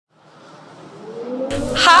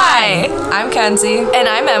Hi, I'm Kenzie. And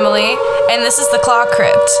I'm Emily, and this is the Claw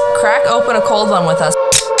Crypt. Crack open a cold one with us.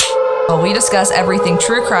 While we discuss everything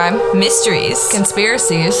true crime, mysteries,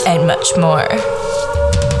 Conspiracies, and much more.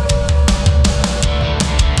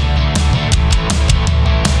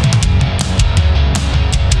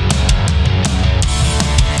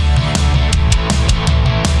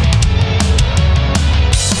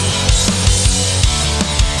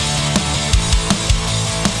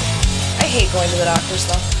 I hate going to the doctor's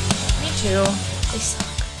though. Me too. They suck.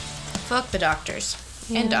 Fuck the doctors.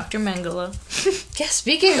 And Dr. Mengele. Yeah,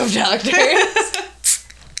 speaking of doctors.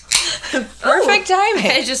 Perfect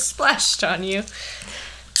timing. I just splashed on you.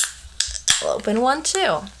 We'll open one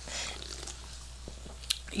too.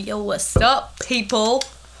 Yo, what's up, people?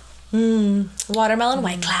 Watermelon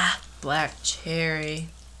White Claw. Black cherry.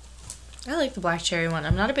 I like the black cherry one.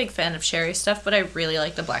 I'm not a big fan of cherry stuff, but I really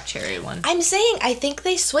like the black cherry one. I'm saying, I think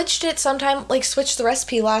they switched it sometime, switched the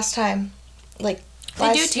recipe last time. They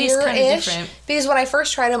last do taste kind of year-ish. different. Because when I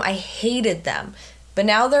first tried them, I hated them. But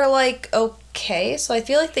now they're okay, so I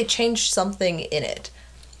feel like they changed something in it.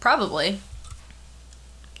 Probably.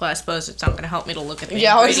 Well, I suppose it's not going to help me to look at the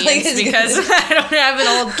Yeah, I was like, ingredients because I don't have an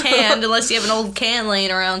old can unless you have an old can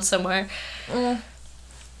laying around somewhere. I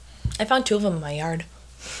found 2 of them in my yard.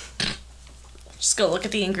 Just go look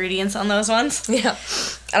at the ingredients on those ones. Yeah.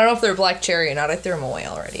 I don't know if they're black cherry or not. I threw them away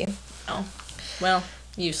already. Oh. Well,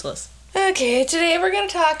 useless. Okay, today we're going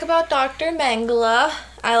to talk about Dr. Mengele.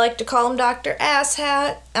 I like to call him Dr.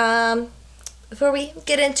 Asshat. Before we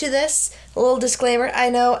get into this, a little disclaimer. I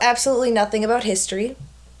know absolutely nothing about history.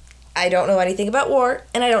 I don't know anything about war,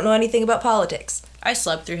 and I don't know anything about politics. I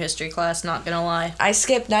slept through history class, not gonna lie. I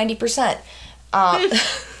skipped 90%.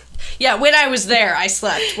 Yeah, when I was there, I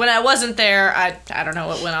slept. When I wasn't there, I don't know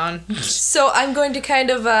what went on. So I'm going to kind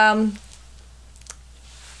of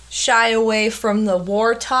shy away from the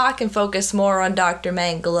war talk and focus more on Dr.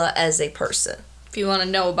 Mengele as a person. If you want to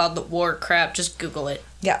know about the war crap, just Google it.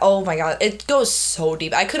 Yeah, oh my god, it goes so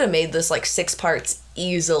deep. I could have made this 6 parts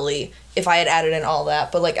easily if I had added in all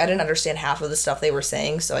that, but I didn't understand half of the stuff they were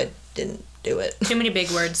saying, so I didn't do it. Too many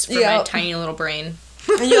big words for my tiny little brain.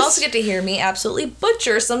 And you also get to hear me absolutely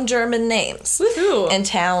butcher some German names. Woohoo! And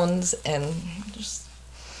towns and just...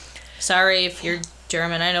 Sorry if you're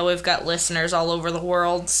German. I know we've got listeners all over the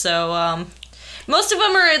world, so most of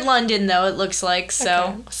them are in London, though, it looks like, so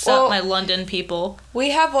Okay. what's Well, up, my London people? We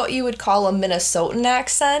have what you would call a Minnesotan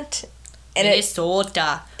accent. And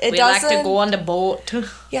Minnesota. it We like to doesn't- go on the boat.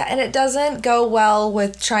 Yeah, and it doesn't go well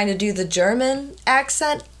with trying to do the German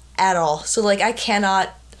accent at all. So, I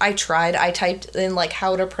cannot... I tried. I typed in,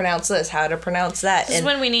 how to pronounce this, how to pronounce that. This is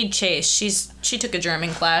when we need Chase. She took a German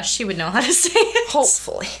class. She would know how to say it.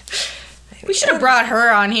 Hopefully. We should have brought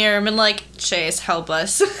her on here and been like, Chase, help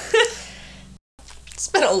us. It's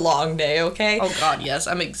been a long day, okay? Oh, God, yes.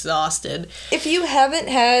 I'm exhausted. If you haven't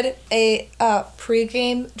had a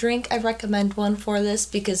pregame drink, I recommend one for this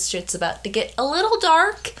because shit's about to get a little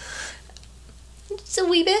dark. Just a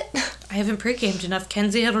wee bit. I haven't pre-gamed enough,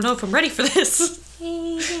 Kenzie. I don't know if I'm ready for this.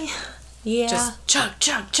 Yeah. Just chug,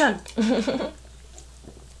 chug, chug.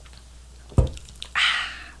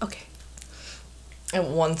 Okay.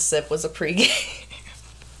 And one sip was a pregame.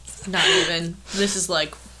 Not even. This is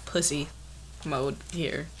pussy mode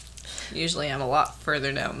here. Usually I'm a lot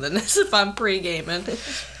further down than this if I'm pre-gaming.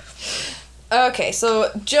 Okay,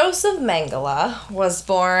 so Joseph Mengele was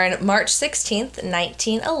born March 16th,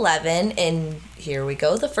 1911 in, here we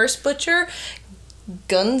go, the first butcher,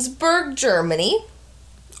 Günzburg, Germany.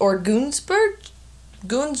 Or Günzburg,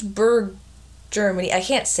 Germany. I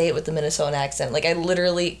can't say it with the Minnesota accent. I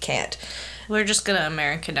literally can't. We're just gonna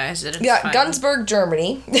Americanize it. It's Yeah, fine. Günzburg,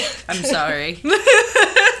 Germany. I'm sorry.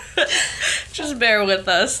 Just bear with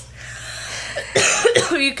us.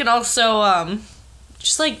 You can also,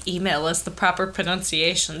 just, email us the proper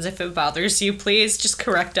pronunciations if it bothers you, please. Just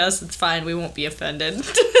correct us. It's fine. We won't be offended.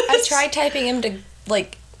 I tried typing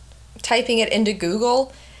it into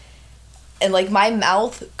Google, and, my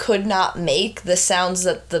mouth could not make the sounds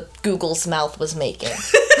that the Google's mouth was making.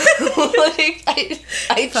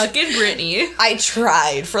 I Fucking Brittany. I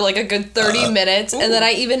tried for, a good 30 minutes, and then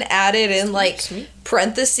I even added in, me.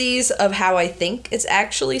 parentheses of how I think it's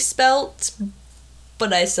actually spelt,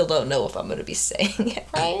 but I still don't know if I'm going to be saying it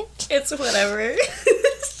right. It's whatever.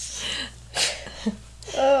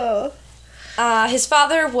 Oh. His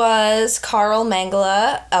father was Carl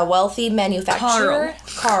Mengele, a wealthy manufacturer.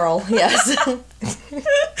 Carl, yes.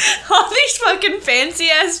 All these fucking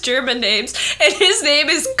fancy-ass German names, and his name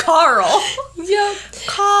is Carl. Yep.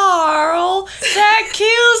 Carl, that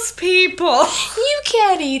kills people. You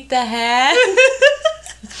can't eat the hat.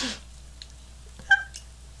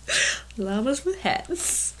 Llamas with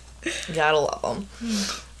hats. Gotta love them.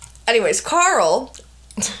 Anyways, Carl,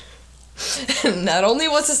 not only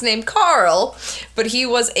was his name Carl, but he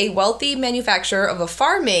was a wealthy manufacturer of a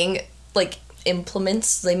farming, like,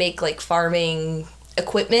 implements. They make, like, farming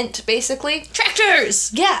equipment, basically.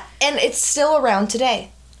 Tractors! Yeah, and it's still around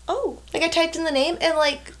today. Oh. Like, I typed in the name, and,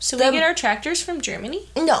 like... So we get our tractors from Germany?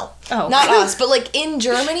 No. Oh. Not us, but, like, in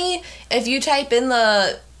Germany, if you type in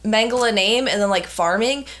the Mengele name and then, like,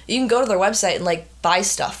 farming, you can go to their website and, like, buy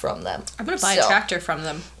stuff from them. I'm gonna buy a tractor from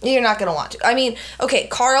them. You're not gonna want to. I mean, okay,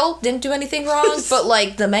 Carl didn't do anything wrong, but,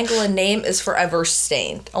 like, the Mengele name is forever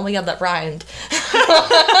stained. Oh my god, that rhymed.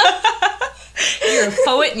 You're a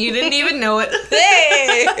poet and you didn't even know it.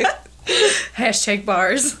 Hey! Hashtag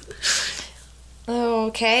bars.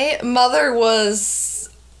 Okay, mother was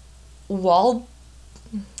hang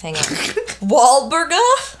on. Wahlberga?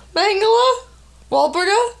 Mengele?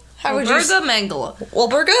 Wahlberga? How would you Mengele.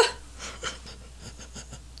 Wahlberga?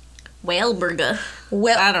 Whaleburger.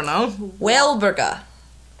 Well, I don't know. Wahlberga.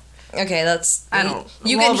 Okay, that's... I don't...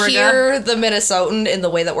 You can hear the Minnesotan in the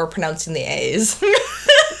way that we're pronouncing the A's.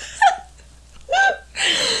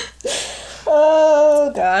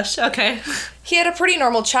 Oh, gosh. Okay. He had a pretty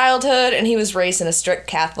normal childhood, and he was raised in a strict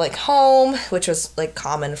Catholic home, which was, like,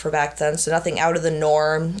 common for back then, so nothing out of the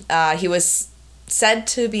norm. He was said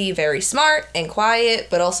to be very smart and quiet,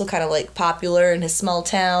 but also kind of, like, popular in his small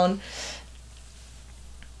town.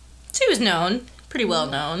 So he was known. Pretty well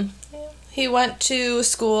known. He went to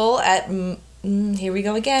school at... here we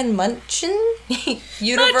go again. Munchin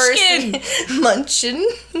University.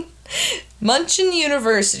 Munchin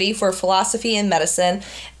University for philosophy and medicine,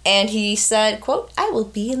 and he said, quote, "I will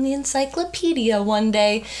be in the encyclopedia one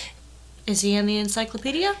day." Is he in the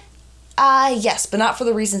encyclopedia? Yes, but not for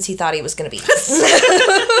the reasons he thought he was going to be.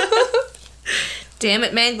 Damn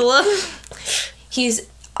it, Mengele. He's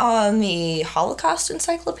on the Holocaust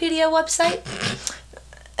Encyclopedia website.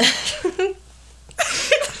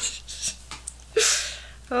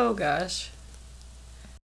 Oh, gosh.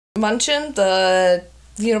 Munchin, the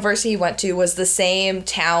university he went to, was the same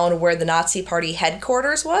town where the Nazi Party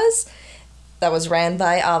headquarters was. That was ran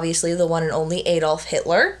by, obviously, the one and only Adolf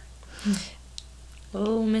Hitler.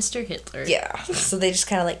 Oh, Mr. Hitler. Yeah, so they just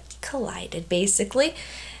kind of, like, collided, basically.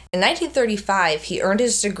 In 1935, he earned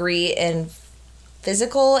his degree in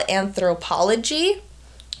physical anthropology.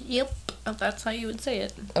 Yep, that's how you would say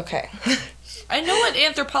it. Okay. I know what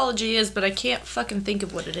anthropology is, but I can't fucking think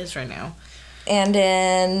of what it is right now. And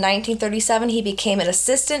in 1937, he became an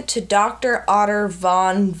assistant to Dr. Otto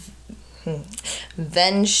von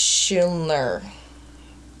Venschulner.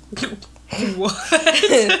 What?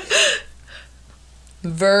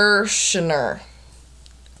 Verschner.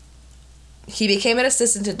 He became an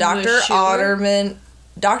assistant to Dr. Otterman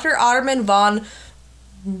von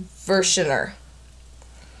Verschner.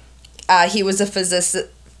 He was a physician.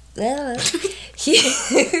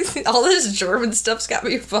 All this German stuff's got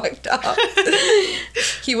me fucked up.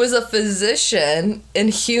 He was a physician in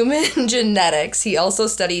human genetics. He also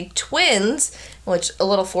studied twins, which a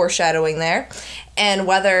little foreshadowing there, and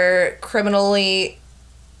whether criminality,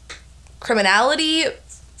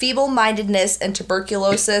 feeble-mindedness, and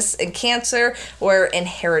tuberculosis and cancer were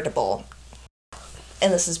inheritable.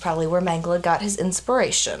 And this is probably where Mengele got his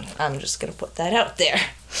inspiration. I'm just gonna put that out there.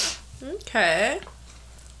 Okay.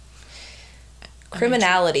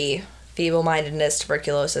 Criminality, feeble-mindedness,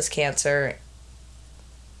 tuberculosis, cancer.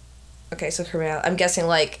 Okay, so I'm guessing,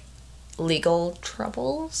 like, legal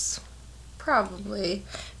troubles? Probably.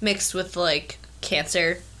 Mixed with, like,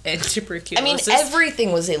 cancer and tuberculosis. I mean,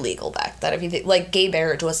 everything was illegal back then. I mean, like, gay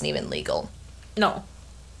marriage wasn't even legal. No.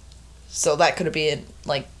 So that could have been,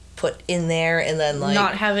 like, put in there, and then, like...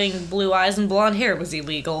 Not having blue eyes and blonde hair was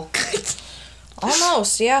illegal.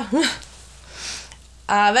 Almost, yeah.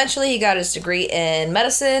 Eventually, he got his degree in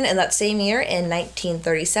medicine, and that same year, in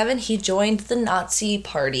 1937, he joined the Nazi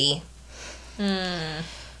Party. Yeah.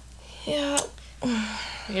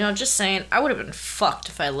 You know, just saying, I would have been fucked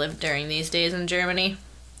if I lived during these days in Germany.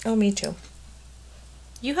 Oh, me too.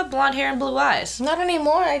 You have blonde hair and blue eyes. Not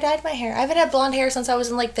anymore. I dyed my hair. I haven't had blonde hair since I was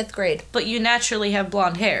in, like, 5th grade. But you naturally have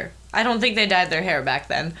blonde hair. I don't think they dyed their hair back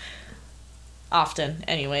then. Often,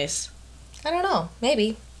 anyways. I don't know.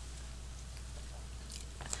 Maybe.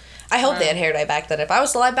 I hope they had hair dye back then. If I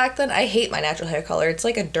was alive back then, I hate my natural hair color. It's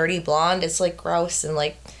like a dirty blonde. It's, like, gross, and,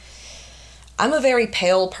 like... I'm a very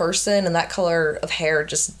pale person, and that color of hair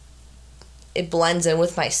just... It blends in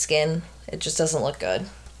with my skin. It just doesn't look good.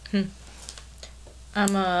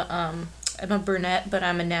 I'm a brunette, but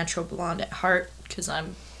I'm a natural blonde at heart, because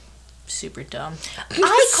I'm super dumb.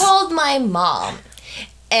 I called my mom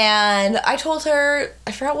And I told her,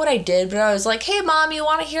 I forgot what I did, but I was like, hey, Mom, you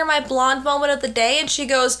want to hear my blonde moment of the day? And she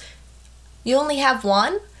goes, you only have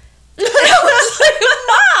one? And I was like,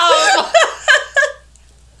 Mom!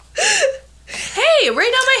 Hey,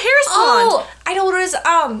 right now my hair's blonde. Oh, I know what it was.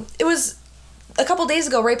 It was a couple days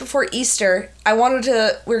ago, right before Easter. We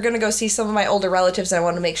were going to go see some of my older relatives, and I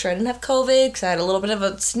wanted to make sure I didn't have COVID, because I had a little bit of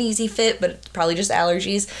a sneezy fit, but it's probably just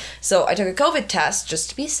allergies. So I took a COVID test, just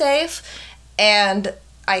to be safe, and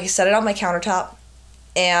I set it on my countertop,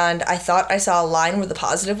 and I thought I saw a line where the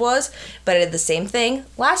positive was, but I did the same thing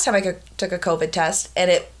last time I took a COVID test, and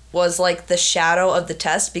it was like the shadow of the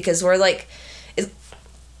test, because we're like,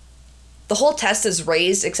 the whole test is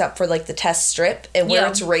raised except for like the test strip, and where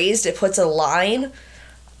it's raised, it puts a line,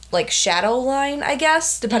 like shadow line, I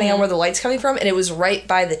guess, depending on where the light's coming from, and it was right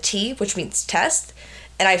by the T, which means test.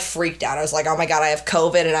 And I freaked out. I was like, oh my God, I have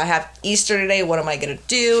COVID and I have Easter today. What am I going to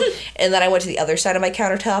do? And then I went to the other side of my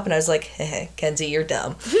countertop and I was like, Kenzie, you're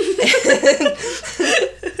dumb.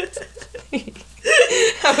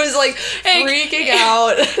 I was like freaking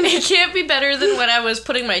out. It can't be better than when I was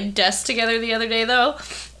putting my desk together the other day, though.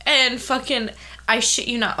 And fucking, I shit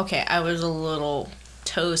you not. Okay, I was a little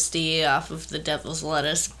toasty off of the devil's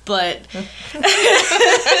lettuce, but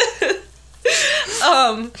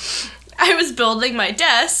I was building my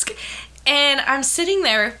desk, and I'm sitting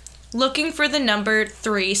there looking for the number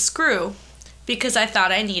 3 screw because I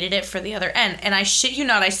thought I needed it for the other end. And I shit you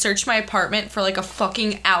not, I searched my apartment for like a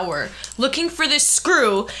fucking hour looking for this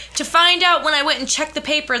screw to find out when I went and checked the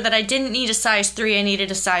paper that I didn't need a size 3, I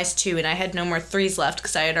needed a size 2, and I had no more 3s left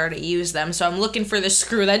because I had already used them. So I'm looking for this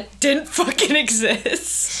screw that didn't fucking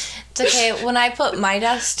exist. It's okay. When I put my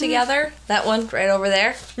desk together, that one right over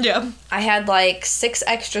there, Yeah. I had like 6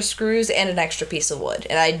 extra screws and an extra piece of wood.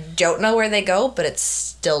 And I don't know where they go, but it's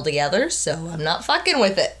still together, so I'm not fucking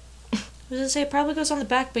with it. I was gonna say, it probably goes on the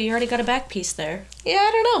back, but you already got a back piece there. Yeah,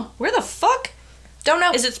 I don't know. Where the fuck? Don't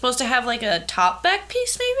know. Is it supposed to have like a top back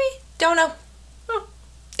piece, maybe? Don't know.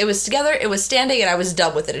 It was together, it was standing, and I was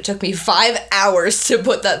done with it. It took me 5 hours to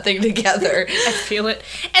put that thing together. I feel it.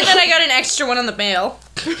 And then I got an extra one on the mail.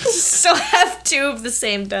 So I have 2 of the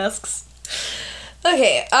same desks.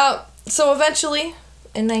 Okay, so eventually,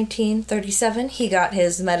 in 1937, he got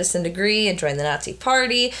his medicine degree and joined the Nazi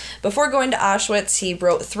Party. Before going to Auschwitz, he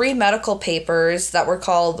wrote 3 medical papers that were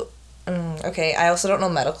called... okay, I also don't know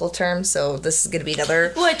medical terms, so this is going to be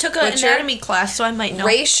another... Well, I took an anatomy class, so I might know.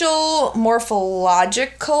 Racial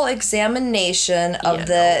morphological examination of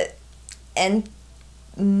the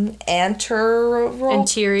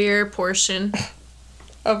anterior portion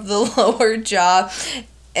of the lower jaw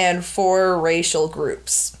and 4 racial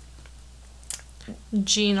groups.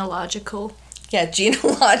 Genealogical. Yeah,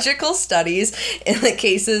 genealogical studies in the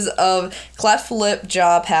cases of cleft lip,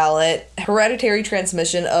 jaw, palate, hereditary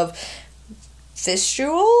transmission of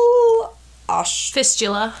fistula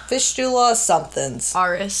somethings.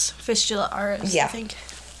 Fistula auris, Yeah. I think.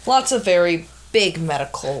 Lots of very big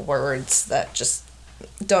medical words that just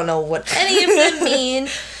don't know what any of them mean.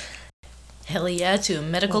 Hell yeah, to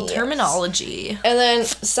medical Yes. terminology. And then,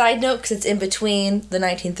 side note, because it's in between the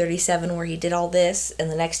 1937 where he did all this,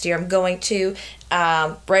 and the next year I'm going to,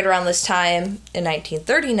 right around this time in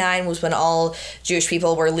 1939 was when all Jewish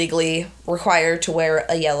people were legally required to wear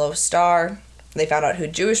a yellow star. They found out who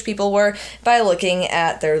Jewish people were by looking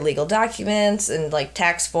at their legal documents and, like,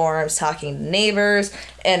 tax forms, talking to neighbors,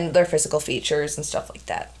 and their physical features and stuff like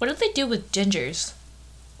that. What did they do with gingers?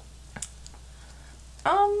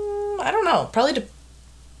 I don't know. Probably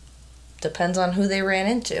depends on who they ran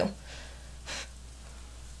into.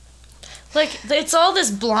 Like, it's all this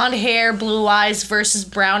blonde hair, blue eyes versus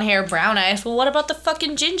brown hair, brown eyes. Well, what about the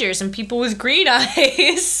fucking gingers and people with green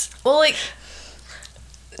eyes? Well, like,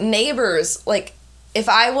 neighbors, like, if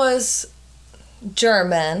I was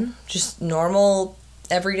German, just normal,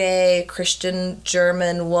 everyday Christian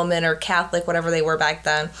German woman or Catholic, whatever they were back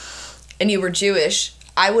then, and you were Jewish,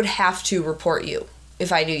 I would have to report you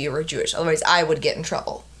if I knew you were Jewish. Otherwise, I would get in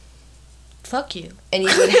trouble. Fuck you. And you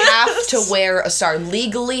would have to wear a star,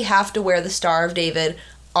 legally have to wear the Star of David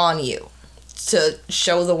on you to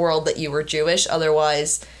show the world that you were Jewish.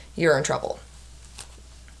 Otherwise, you're in trouble.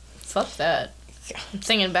 Fuck that. I'm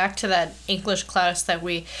thinking back to that English class that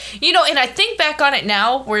we... You know, and I think back on it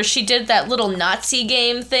now, where she did that little Nazi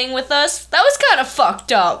game thing with us. That was kind of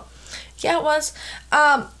fucked up. Yeah, it was.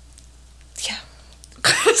 Yeah.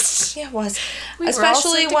 Yeah, it was.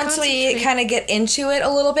 Especially once we kind of get into it a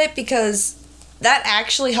little bit, because that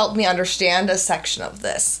actually helped me understand a section of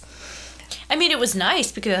this. I mean, it was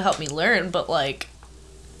nice because it helped me learn, but, like,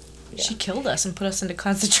 she killed us and put us into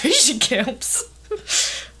concentration camps.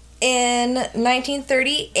 In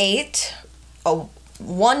 1938,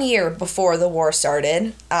 1 year before the war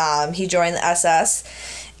started, he joined the SS.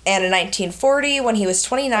 And in 1940, when he was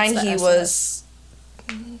 29, he was...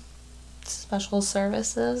 Special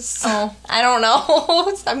Services? Oh. I don't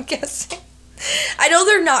know. I'm guessing. I know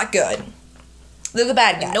they're not good. They're the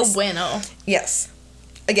bad guys. No bueno. Yes.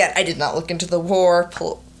 Again, I did not look into the war,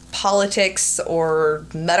 politics, or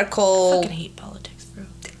medical... I fucking hate politics, bro.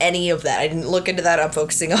 Any of that. I didn't look into that. I'm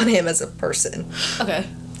focusing on him as a person. Okay.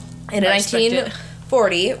 In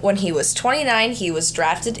 1940, when he was 29, he was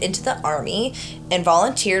drafted into the Army and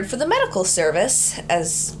volunteered for the medical service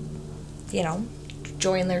as,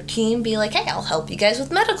 join their team, be like, hey, I'll help you guys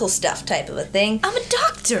with medical stuff type of a thing. I'm a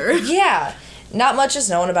doctor. Yeah. Not much is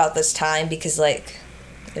known about this time because, it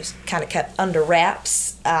was kind of kept under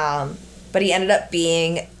wraps. But he ended up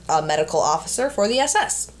being a medical officer for the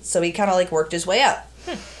SS. So he kind of, worked his way up.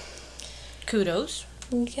 Kudos.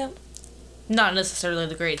 Yep. Not necessarily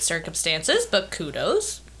the great circumstances, but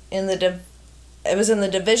kudos. It was in the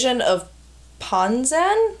division of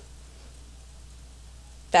Ponzen?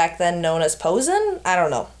 Back then known as Posen? I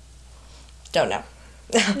don't know. Don't know.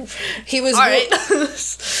 He was... All right.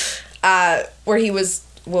 where he was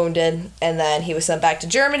wounded, and then he was sent back to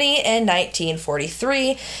Germany in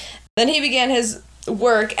 1943. Then he began his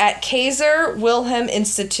work at Kaiser Wilhelm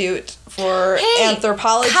Institute for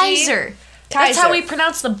Anthropology. Kaiser. That's how we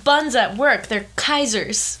pronounce the buns at work. They're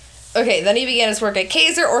Kaisers. Okay, then he began his work at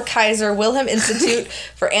Kaiser Wilhelm Institute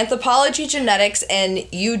for Anthropology, Genetics, and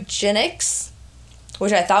Eugenics,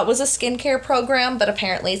 which I thought was a skincare program, but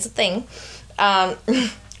apparently it's a thing,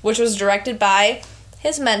 which was directed by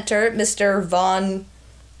his mentor, Mr. von,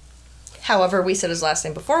 however we said his last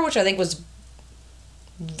name before, which I think was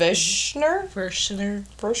Virschner?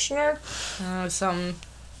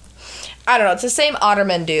 I don't know. It's the same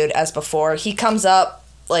Otterman dude as before. He comes up,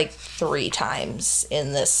 3 times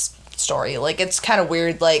in this story. It's kind of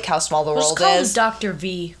weird, how small the world call is. him Dr.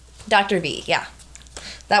 V. Dr. V, yeah.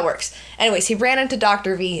 That works. Anyways, he ran into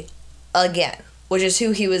Dr. V again, which is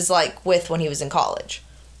who he was, with when he was in college.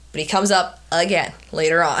 But he comes up again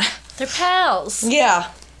later on. They're pals.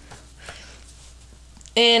 Yeah.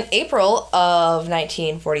 In April of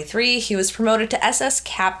 1943, he was promoted to SS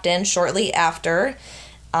captain shortly after.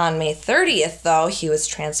 On May 30th, though, he was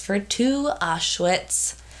transferred to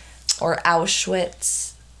Auschwitz. Or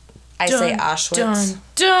Auschwitz. I say Auschwitz.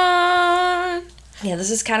 Dun. Yeah,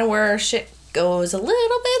 this is kind of where shit goes a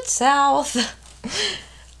little bit south.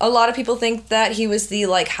 A lot of people think that he was the,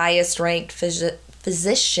 highest ranked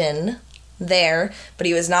physician there, but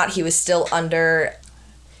he was not. He was still under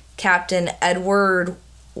Captain Edward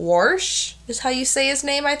Warsh, is how you say his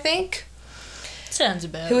name, I think. Sounds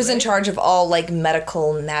about Who was in right. charge of all,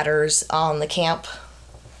 medical matters on the camp.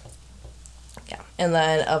 Yeah. And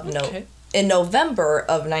then in November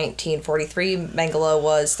of 1943, Mengele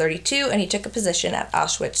was 32, and he took a position at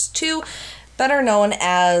Auschwitz II, better known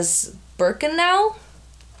as Birkenau.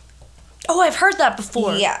 Oh, I've heard that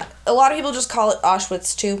before. Yeah. A lot of people just call it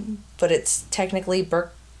Auschwitz II, but it's technically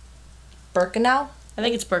Birkenau. I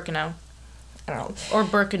think it's Birkenau. I don't know. Or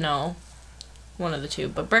Birkenau. One of the two.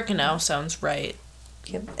 But Birkenau sounds right.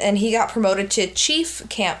 Yep. And he got promoted to chief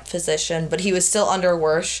camp physician, but he was still under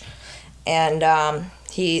Warsh. And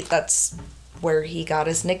that's where he got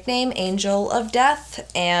his nickname, Angel of Death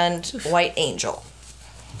and White Angel.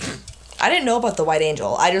 I didn't know about the White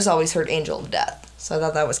Angel. I just always heard Angel of Death. So I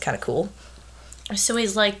thought that was kind of cool. So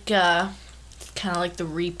he's kind of like the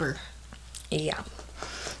Reaper. Yeah.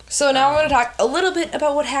 So now I'm going to talk a little bit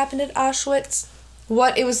about what happened at Auschwitz,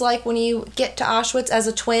 what it was like when you get to Auschwitz as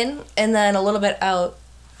a twin, and then a little bit out.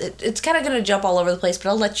 It's kind of going to jump all over the place, but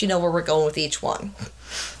I'll let you know where we're going with each one.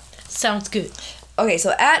 Sounds good. Okay,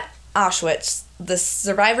 so at Auschwitz, the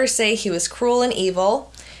survivors say he was cruel and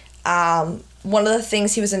evil. One of the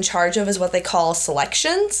things he was in charge of is what they call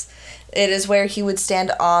selections. It is where he would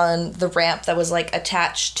stand on the ramp that was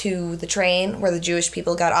attached to the train where the Jewish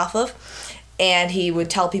people got off of, and he would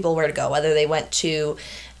tell people where to go, whether they went to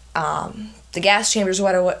the gas chambers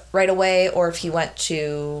right away, or if he went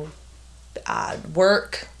to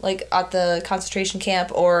work at the concentration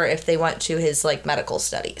camp, or if they went to his medical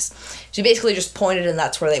studies. So he basically just pointed and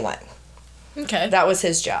that's where they went. Okay. That was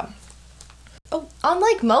his job. Oh,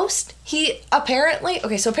 unlike most, apparently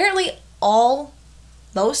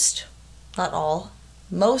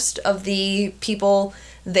most of the people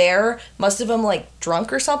there must have been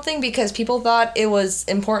drunk or something, because people thought it was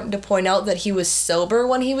important to point out that he was sober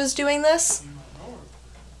when he was doing this.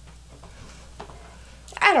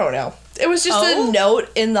 I don't know. It was just a note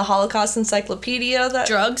in the Holocaust Encyclopedia that...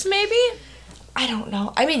 Drugs, maybe? I don't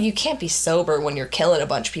know. I mean, you can't be sober when you're killing a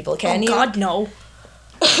bunch of people, can you? God, no.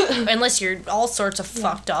 Unless you're all sorts of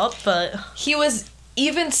fucked up, but... He was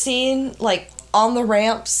even seen, like, on the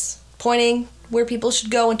ramps, pointing where people should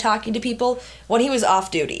go and talking to people when he was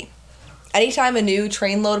off duty. Anytime a new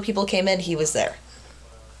train load of people came in, he was there.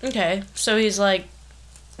 Okay, so he's, like,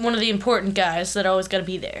 one of the important guys that always gotta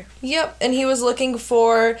be there. Yep, and he was looking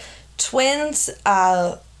for twins,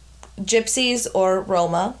 gypsies, or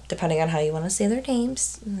Roma, depending on how you want to say their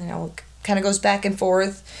names. You know, it kind of goes back and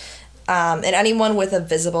forth. And anyone with a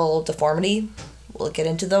visible deformity. We'll get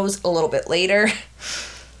into those a little bit later.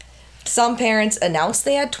 Some parents announced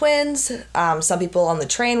they had twins. Some people on the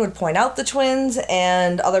train would point out the twins,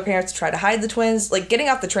 and other parents try to hide the twins. Like, getting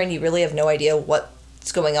off the train, you really have no idea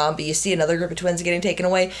what's going on, but you see another group of twins getting taken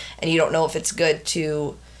away, and you don't know if it's good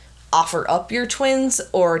to offer up your twins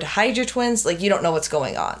or to hide your twins. Like, you don't know what's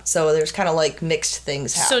going on. So there's kind of, like, mixed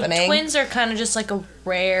things happening. So twins are kind of just, like, a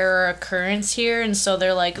rare occurrence here, and so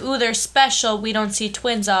they're like, ooh, they're special. We don't see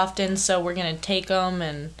twins often, so we're going to take them,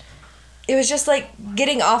 and... It was just, like,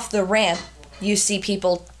 getting off the ramp, you see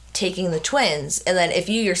people taking the twins, and then if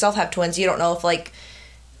you yourself have twins, you don't know if, like,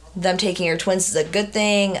 them taking your twins is a good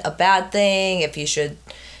thing, a bad thing, if you should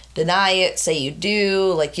deny it, say you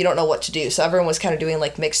do, like, you don't know what to do. So everyone was kind of doing,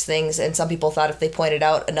 like, mixed things, and some people thought if they pointed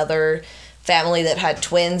out another family that had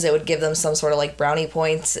twins, it would give them some sort of, like, brownie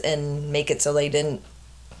points and make it so they didn't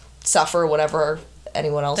suffer whatever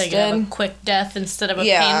anyone else They did. could have a quick death instead of a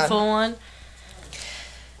painful one.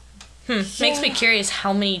 Makes me curious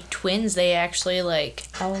how many twins they actually, like...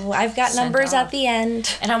 Oh, I've got numbers off. at the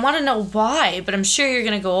end. And I want to know why, but I'm sure you're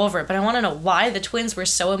going to go over it, but I want to know why the twins were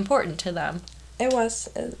so important to them. It was.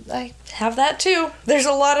 I have that too. There's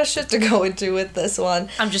a lot of shit to go into with this one.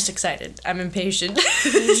 I'm just excited. I'm impatient.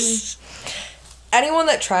 Anyone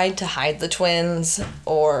that tried to hide the twins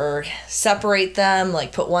or separate them,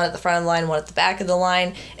 like put one at the front of the line, one at the back of the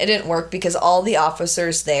line, it didn't work because all the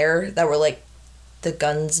officers there that were like the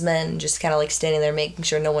gunsmen, just kind of like standing there making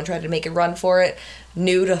sure no one tried to make a run for it,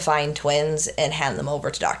 knew to find twins and hand them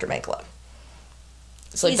over to Dr. Mengele.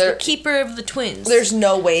 So he's the keeper of the twins. There's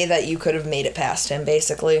no way that you could have made it past him,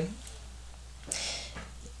 basically.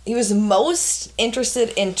 He was most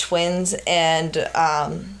interested in twins and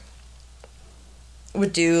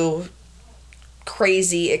would do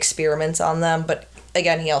crazy experiments on them. But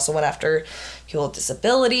again, he also went after people with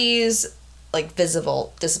disabilities, like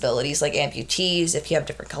visible disabilities, like amputees, if you have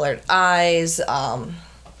different colored eyes,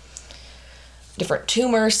 different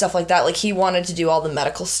tumors, stuff like that. Like, he wanted to do all the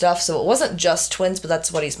medical stuff, so it wasn't just twins, but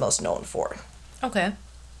that's what he's most known for. Okay.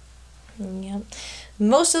 Yeah.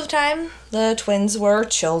 Most of the time, the twins were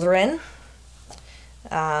children.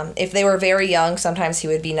 If they were very young, sometimes he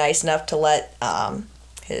would be nice enough to let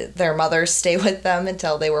their mothers stay with them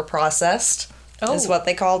until they were processed, is what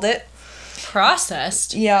they called it.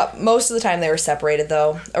 Processed? Yeah, most of the time they were separated,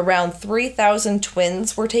 though. Around 3,000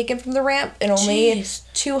 twins were taken from the ramp, and only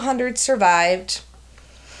 200 survived.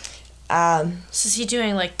 So is he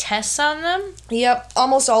doing, like, tests on them? Yep,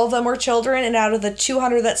 almost all of them were children, and out of the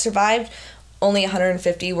 200 that survived, only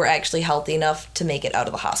 150 were actually healthy enough to make it out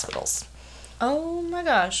of the hospitals. Oh my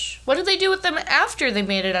gosh. What did they do with them after they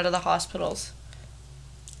made it out of the hospitals?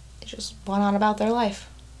 They just went on about their life.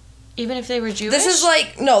 Even if they were Jewish?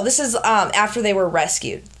 This is after they were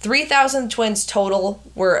rescued. 3,000 twins total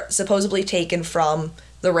were supposedly taken from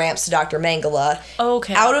the ramps to Dr. Mengele.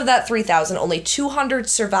 Okay. Out of that 3,000, only 200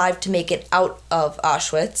 survived to make it out of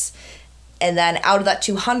Auschwitz. And then out of that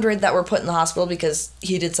 200 that were put in the hospital because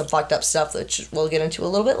he did some fucked up stuff, which we'll get into a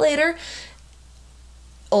little bit later,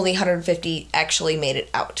 only 150 actually made it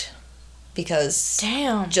out. Because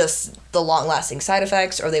just the long-lasting side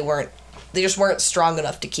effects, or they just weren't strong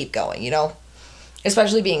enough to keep going, you know?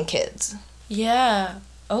 Especially being kids. Yeah.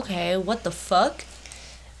 Okay, what the fuck?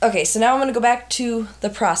 Okay, so now I'm going to go back to the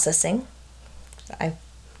processing. I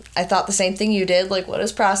thought the same thing you did, like, what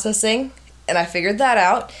is processing? And I figured that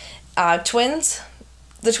out. Twins.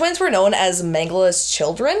 The twins were known as Mengele's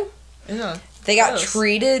children. Yeah. They got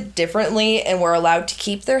treated differently and were allowed to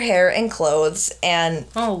keep their hair and clothes, and...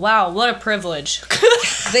 Oh, wow, what a privilege.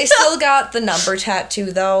 They still got the number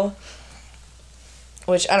tattoo, though.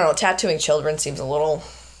 Which, I don't know, tattooing children seems a little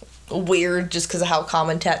weird just because of how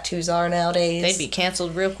common tattoos are nowadays. They'd be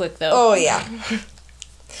canceled real quick, though. Oh, yeah.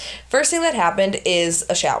 First thing that happened is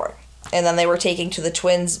a shower. And then they were taken to the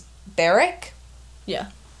twins' barrack. Yeah.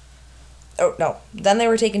 Oh, no. Then they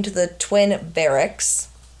were taken to the twin barracks.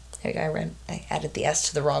 I added the S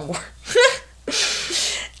to the wrong word.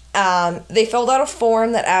 They filled out a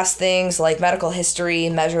form that asked things like medical history,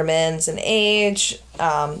 measurements, and age.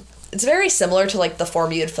 It's very similar to, like, the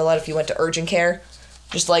form you'd fill out if you went to urgent care.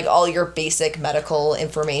 Just, like, all your basic medical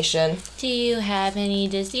information. Do you have any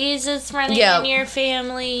diseases running in your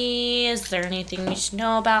family? Is there anything you should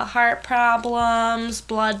know about heart problems,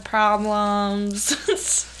 blood problems?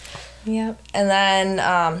 Yep. And then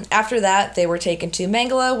after that, they were taken to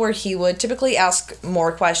Mengele, where he would typically ask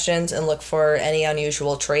more questions and look for any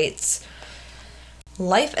unusual traits.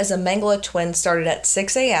 Life as a Mengele twin started at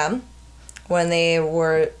 6 a.m. when they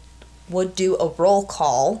would do a roll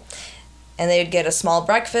call. And they would get a small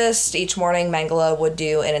breakfast. Each morning, Mengele would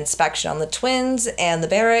do an inspection on the twins and the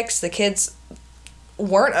barracks. The kids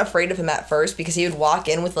weren't afraid of him at first because he would walk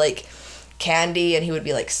in with, like, candy and he would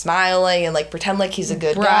be, like, smiling and, like, pretend like he's a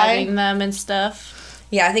good guy. Bribing them and stuff.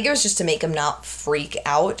 Yeah, I think it was just to make him not freak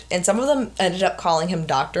out. And some of them ended up calling him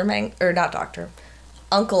Uncle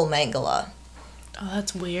Mengele. Oh,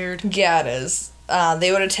 that's weird. Yeah, it is.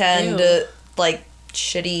 They would attend, Ew. like,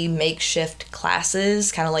 shitty makeshift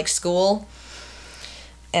classes, kind of like school,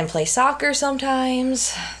 and play soccer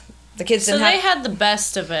sometimes. The kids didn't they had the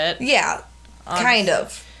best of it. Yeah, kind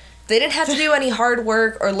of. They didn't have to do any hard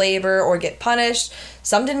work or labor or get punished.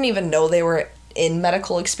 Some didn't even know they were in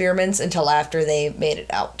medical experiments until after they made it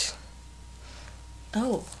out.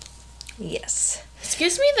 Oh. Yes. This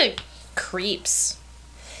gives me the creeps.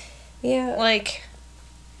 Yeah. Like,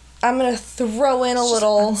 I'm going to throw in a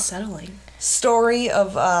little unsettling story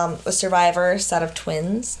of a survivor set of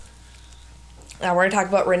twins. Now we're going to talk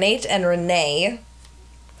about Renate and Renee.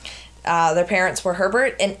 Their parents were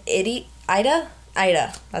Herbert and Ida.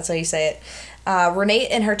 That's how you say it. Renate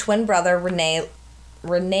and her twin brother Renate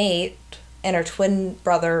and her twin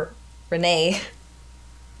brother Renee.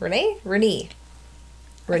 I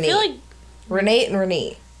feel like Renate and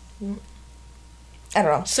Renee. I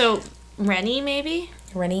don't know. So Rennie maybe?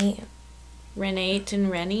 Renate and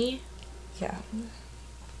Rennie? Yeah.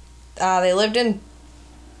 They lived in...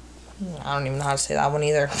 I don't even know how to say that one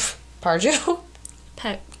either. Pragu?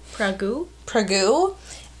 Pragu.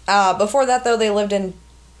 Before that, though, they lived in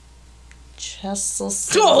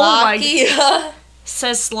Czechoslovakia. Oh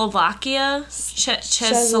Says Slovakia?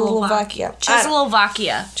 Czechoslovakia.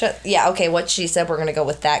 Yeah, okay, what she said, we're going to go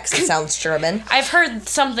with that because it sounds German. I've heard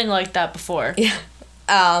something like that before. Yeah.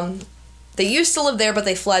 They used to live there, but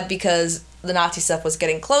they fled because the Nazi stuff was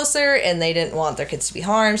getting closer and they didn't want their kids to be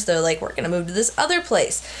harmed, so they're like, we're going to move to this other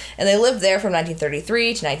place. And they lived there from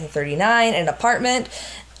 1933 to 1939 in an apartment.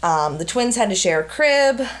 The twins had to share a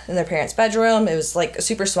crib in their parents' bedroom. It was like a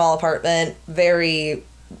super small apartment, very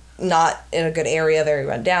not in a good area, very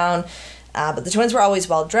run down. But the twins were always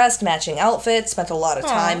well dressed, matching outfits, spent a lot of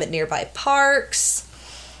time at nearby parks.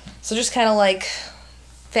 So just kind of like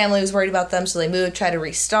family was worried about them, so they moved, tried to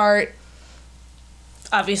restart.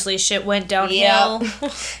 Obviously, shit went downhill.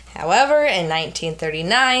 Yep. However, in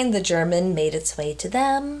 1939, the German made its way to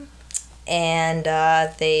them, and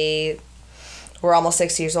they were almost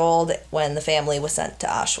 6 years old when the family was sent to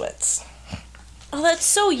Auschwitz. Oh, that's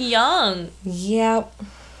so young. Yep.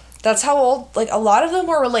 That's how old, like, a lot of them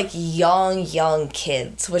were, like, young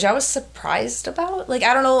kids, which I was surprised about. Like,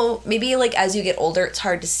 I don't know, maybe, like, as you get older, it's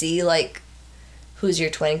hard to see, like, who's your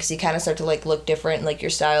twin, because you kind of start to, like, look different, like,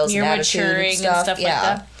 your styles and attitude and stuff. Like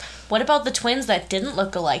that. What about the twins that didn't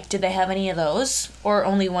look alike? Did they have any of those? Or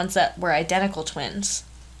only ones that were identical twins?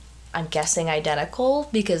 I'm guessing identical,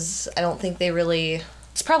 because I don't think they really...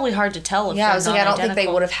 It's probably hard to tell if I was like, I don't think they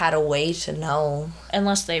identical. would have had a way to know.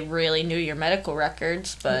 Unless they really knew your medical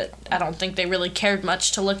records, but I don't think they really cared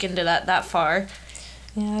much to look into that far.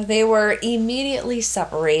 Yeah, they were immediately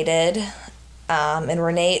separated, and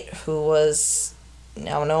Renate, who was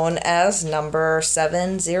now known as number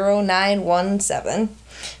 70917,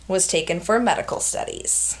 was taken for medical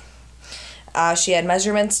studies. She had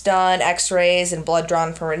measurements done, x-rays, and blood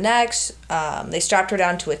drawn from her neck. They strapped her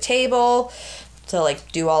down to a table to,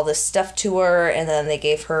 like, do all this stuff to her, and then they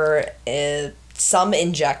gave her some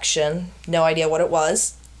injection, no idea what it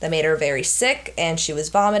was, that made her very sick, and she was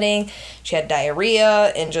vomiting. She had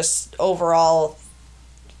diarrhea, and just overall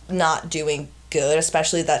not doing good,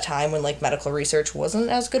 especially at that time when, like, medical research wasn't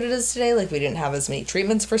as good as it is today. Like, we didn't have as many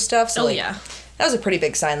treatments for stuff, so, that was a pretty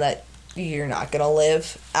big sign that you're not gonna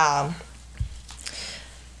live.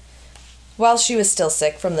 While she was still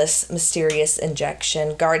sick from this mysterious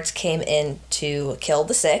injection, guards came in to kill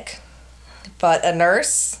the sick, but a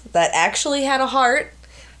nurse that actually had a heart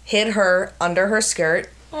hid her under her skirt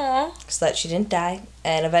so that she didn't die.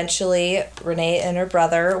 And eventually, Renee and her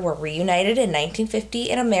brother were reunited in 1950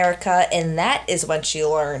 in America, and that is when she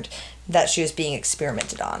learned that she was being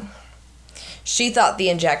experimented on. She thought the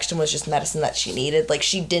injection was just medicine that she needed. Like,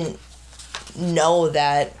 she didn't know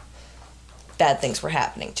that bad things were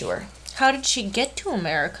happening to her. How did she get to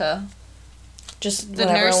America? Just The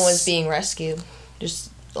when everyone nurse- was being rescued.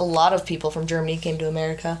 Just a lot of people from Germany came to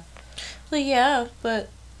America. Well, yeah, but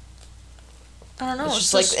I don't know. It's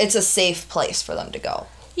just like, it's a safe place for them to go.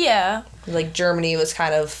 Yeah. Like, Germany was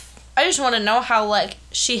kind of... I just want to know how, like,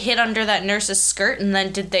 she hid under that nurse's skirt, and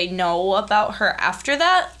then did they know about her after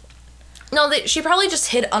that? No, she probably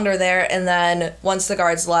just hid under there, and then once the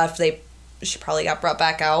guards left, she probably got brought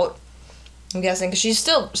back out. I'm guessing, because she's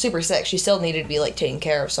still super sick. She still needed to be, like, taken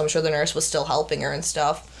care of, so I'm sure the nurse was still helping her and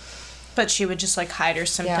stuff. But she would just, like, hide her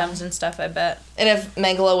symptoms and stuff, I bet. And if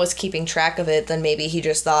Mengele was keeping track of it, then maybe he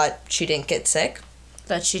just thought she didn't get sick.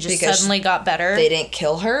 That she just Because suddenly got better. They didn't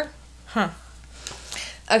kill her. Huh.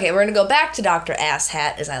 Okay, we're going to go back to Dr.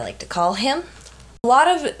 Asshat, as I like to call him. A lot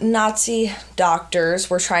of Nazi doctors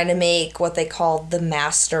were trying to make what they called the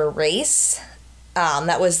master race.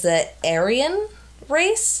 That was the Aryan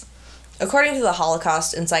race. According to the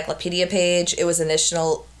Holocaust Encyclopedia page, it was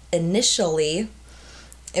initially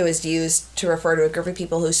it was used to refer to a group of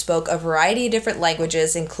people who spoke a variety of different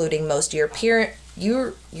languages, including most European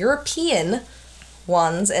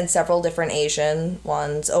ones and several different Asian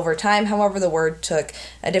ones. Over time, however, the word took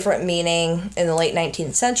a different meaning in the late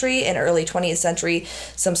 19th century and early 20th century.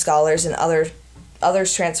 Some scholars and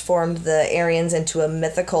others transformed the Aryans into a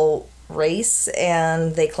mythical race,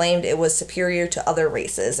 and they claimed it was superior to other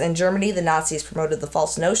races. In Germany, the Nazis promoted the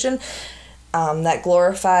false notion that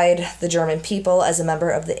glorified the German people as a member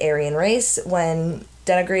of the Aryan race when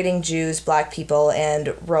denigrating Jews, black people,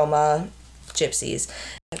 and Roma gypsies.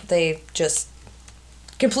 They just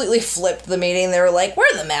completely flipped the meaning. They were like,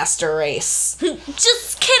 we're the master race.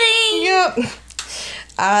 Just kidding! Yep.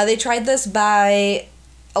 They tried this by...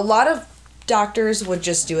 A lot of doctors would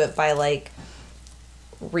just do it by, like,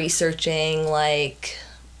 researching, like,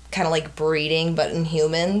 kind of like breeding, but in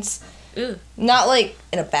humans. Ooh. Not, like,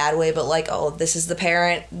 in a bad way, but, like, oh, this is the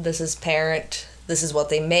parent, this is what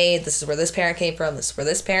they made, this is where this parent came from, this is where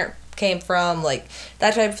this parent came from, like,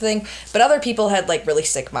 that type of thing. But other people had, like, really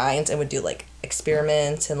sick minds and would do, like,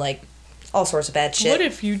 experiments and, like, all sorts of bad shit. What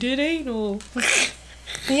if you did anal?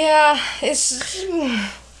 Yeah, it's...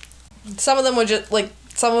 Some of them would just, like,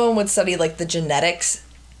 some of them would study, like, the genetics,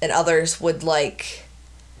 and others would, like,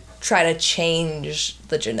 try to change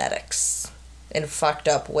the genetics in fucked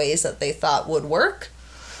up ways that they thought would work.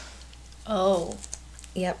 Oh.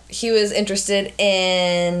 Yep. He was interested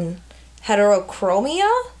in heterochromia,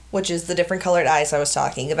 which is the different colored eyes I was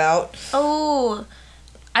talking about. Oh.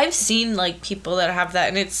 I've seen, like, people that have that,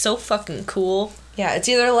 and it's so fucking cool. Yeah, it's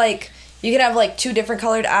either, like, you can have, like, 2 different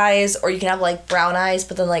colored eyes, or you can have, like, brown eyes,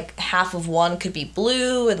 but then, like, half of one could be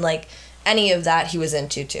blue, and, like, any of that he was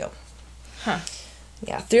into, too. Huh.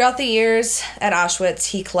 Yeah, throughout the years at Auschwitz,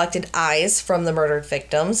 he collected eyes from the murdered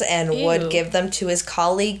victims and Ew. would give them to his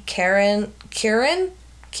colleague Kieran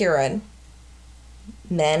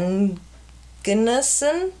Mengenesen,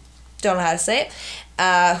 don't know how to say it,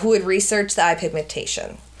 who would research the eye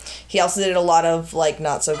pigmentation. He also did a lot of, like,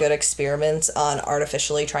 not so good experiments on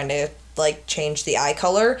artificially trying to, like, change the eye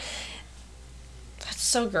color. That's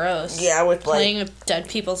so gross. Yeah, with, like... Playing with dead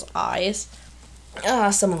people's eyes.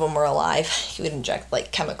 Some of them were alive. He would inject,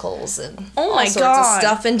 like, chemicals and Oh my all sorts God. of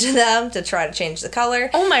stuff into them to try to change the color.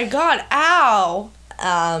 Oh my god, ow!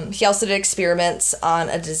 He also did experiments on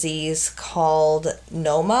a disease called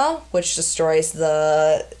Noma, which destroys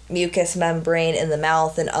the mucous membrane in the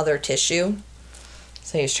mouth and other tissue.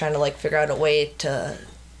 So he was trying to, like, figure out a way to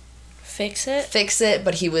Fix it? fix it,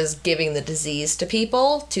 but he was giving the disease to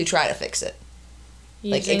people to try to fix it.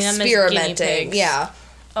 Like, Using them as guinea experimenting. pigs. Yeah.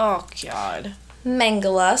 Oh god.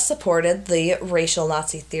 Mengele supported the racial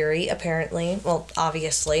Nazi theory, apparently. Well,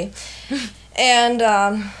 obviously. And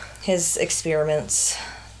his experiments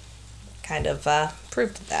kind of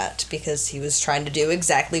proved that, because he was trying to do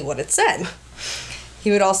exactly what it said. He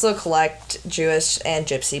would also collect Jewish and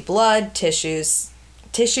Gypsy blood, tissue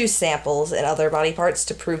samples, and other body parts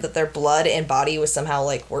to prove that their blood and body was somehow,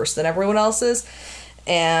 like, worse than everyone else's.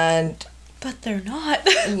 And... But they're not.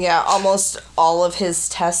 yeah, almost all of his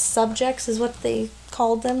test subjects, is what they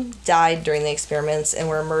called them, died during the experiments and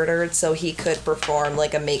were murdered so he could perform,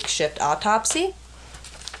 like, a makeshift autopsy.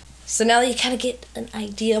 So now that you kind of get an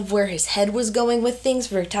idea of where his head was going with things,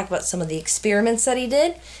 we're going to talk about some of the experiments that he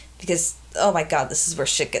did, because, oh my god, this is where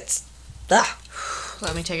shit gets... Ah.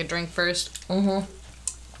 Let me take a drink first. Mm-hmm.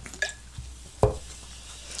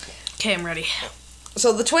 Okay, I'm ready.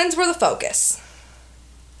 So the twins were the focus.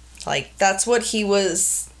 Like, that's what he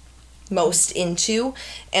was most into.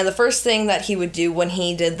 And the first thing that he would do when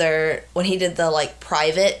he did the, like,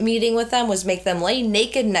 private meeting with them was make them lay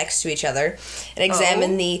naked next to each other and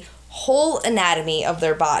examine the whole anatomy of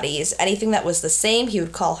their bodies. Anything that was the same, he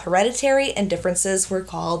would call hereditary, and differences were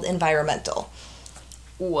called environmental.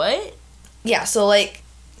 What? Yeah, so, like,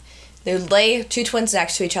 they would lay two twins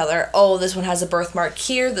next to each other. Oh, this one has a birthmark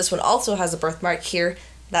here. This one also has a birthmark here.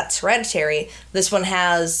 That's hereditary. This one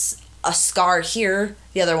has a scar here.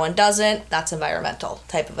 The other one doesn't. That's environmental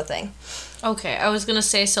type of a thing. Okay, I was gonna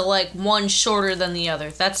say, so, like, one shorter than the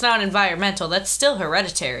other. That's not environmental. That's still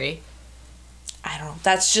hereditary. I don't know.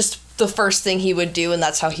 That's just the first thing he would do, and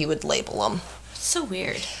that's how he would label them. So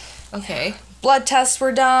weird. Okay. Blood tests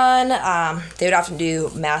were done. They would often do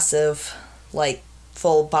massive, like,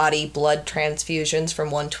 full body blood transfusions from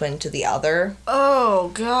one twin to the other. Oh,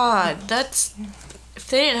 God. That's... If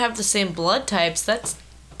they didn't have the same blood types, that's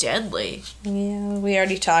deadly. Yeah, we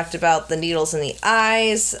already talked about the needles in the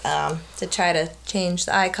eyes to try to change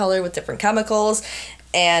the eye color with different chemicals,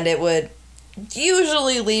 and it would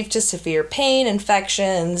usually lead to severe pain,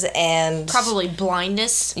 infections, and... Probably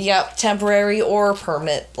blindness. Yep, temporary or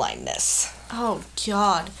permanent blindness. Oh,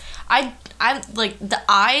 God. I like, the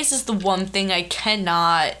eyes is the one thing I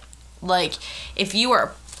cannot, like, if you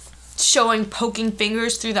are showing poking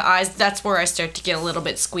fingers through the eyes, that's where I start to get a little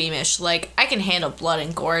bit squeamish. Like, I can handle blood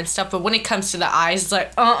and gore and stuff, but when it comes to the eyes, it's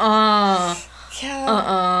like, Yeah.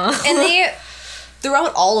 And they...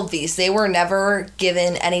 Throughout all of these, they were never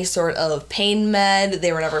given any sort of pain med.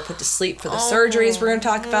 They were never put to sleep for the surgeries we're going to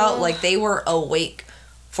talk about. Like, they were awake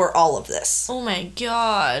for all of this. Oh my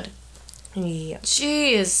God. Yeah.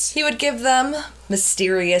 Jeez. He would give them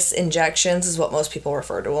mysterious injections, is what most people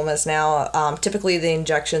refer to them as now. Typically, the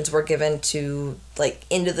injections were given to, like,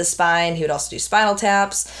 into the spine. He would also do spinal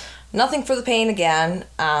taps. Nothing for the pain again.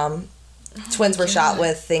 Twins were shot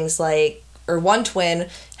with things like... Or one twin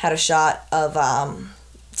had a shot of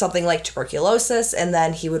something like tuberculosis, and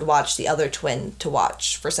then he would watch the other twin to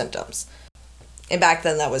watch for symptoms. And back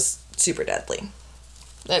then, that was super deadly.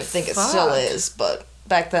 I think it still is, but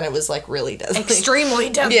back then it was, like, really deadly. Extremely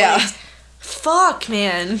deadly. Yeah. Fuck,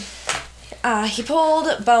 man. He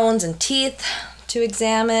pulled bones and teeth to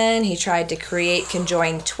examine. He tried to create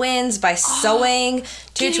conjoined twins by sewing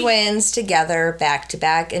two twins together back to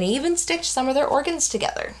back, and he even stitched some of their organs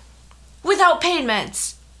together. Without pain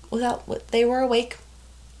meds. They were awake.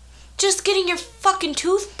 Just getting your fucking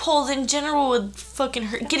tooth pulled in general would fucking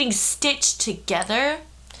hurt. Getting stitched together.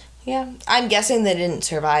 Yeah. I'm guessing they didn't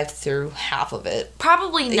survive through half of it.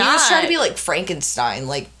 Probably not. He was trying to be like Frankenstein,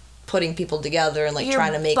 like putting people together and like your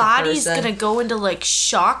trying to make a person. Your body's gonna go into like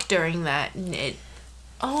shock during that. And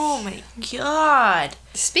oh my God.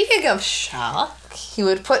 Speaking of shock, he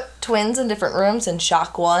would put twins in different rooms and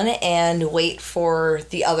shock one and wait for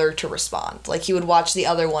the other to respond. Like, he would watch the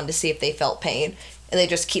other one to see if they felt pain, and they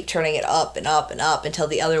just keep turning it up and up and up until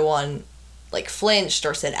the other one, like, flinched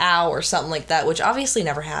or said ow or something like that, which obviously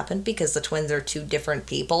never happened because the twins are two different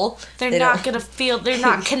people. They're not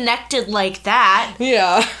connected like that.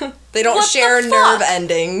 Yeah. They don't share nerve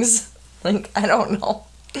endings. Like, I don't know.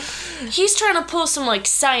 He's trying to pull some, like,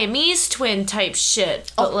 Siamese twin type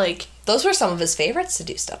shit, but, like... Those were some of his favorites to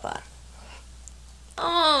do stuff on.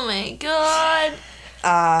 Oh, my God.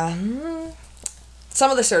 Some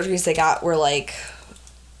of the surgeries they got were, like,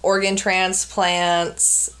 organ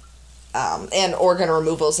transplants, and organ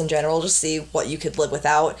removals in general, just see what you could live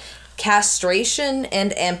without. Castration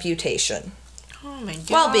and amputation. Oh, my God.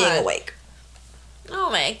 While being awake. Oh,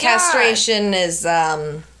 my God. Castration is,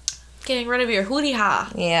 getting rid of your hootie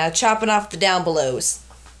ha. Yeah, chopping off the down belows.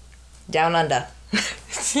 Down under.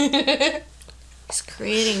 He's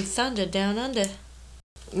creating thunder down under.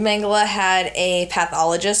 Mengele had a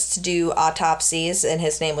pathologist to do autopsies, and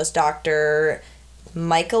his name was Dr.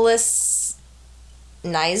 Michaelis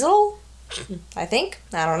Nizel, I think.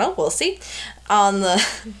 I don't know. We'll see.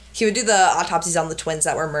 He would do the autopsies on the twins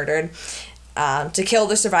that were murdered. To kill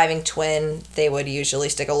the surviving twin, they would usually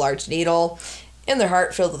stick a large needle in their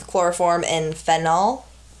heart filled with chloroform and phenol.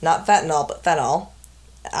 Not fentanyl, but phenol.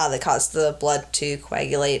 That caused the blood to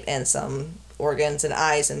coagulate, and some organs and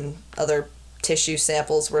eyes and other tissue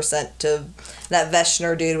samples were sent to that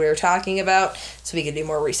Veschner dude we were talking about so we could do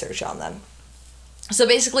more research on them. So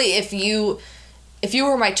basically, if you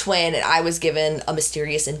were my twin and I was given a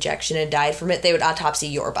mysterious injection and died from it, they would autopsy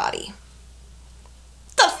your body.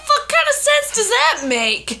 The fuck kind of sense does that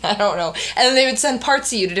make? I don't know. And then they would send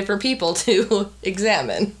parts of you to different people to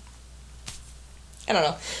examine. I don't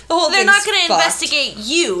know. The whole They're thing's not going to fucked. investigate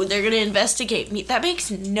you. They're going to investigate me. That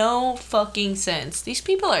makes no fucking sense. These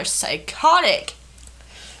people are psychotic.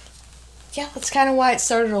 Yeah, that's kind of why it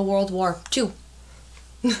started a World War II.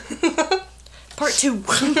 Part 2.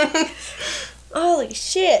 Holy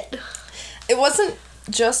shit. It wasn't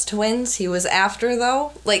just twins he was after,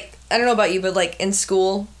 though. Like, I don't know about you, but, like, in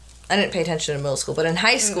school, I didn't pay attention in middle school, but in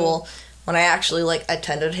high school, when I actually, like,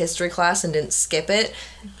 attended history class and didn't skip it,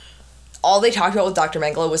 all they talked about with Dr.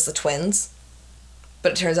 Mengele was the twins.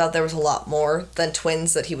 But it turns out there was a lot more than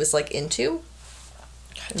twins that he was, like, into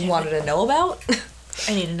and wanted to know about.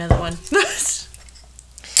 I need another one.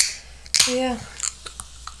 Yeah.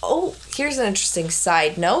 Oh, here's an interesting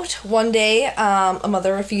side note. One day, a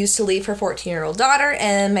mother refused to leave her 14-year-old daughter,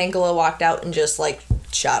 and Mengele walked out and just, like,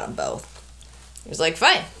 shot them both. He was like,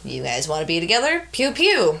 fine, you guys want to be together? Pew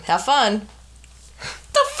pew, have fun.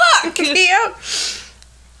 The fuck? Yep.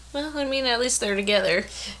 Well, I mean, at least they're together.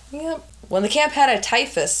 Yep. When the camp had a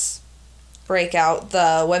typhus breakout,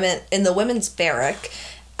 in the women's barrack,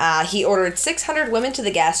 he ordered 600 women to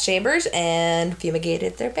the gas chambers and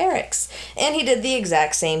fumigated their barracks. And he did the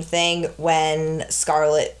exact same thing when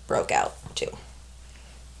scarlet broke out, too.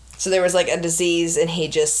 So there was, like, a disease, and he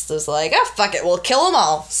just was like, oh, fuck it, we'll kill them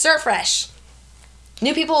all. Start fresh.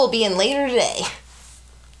 New people will be in later today.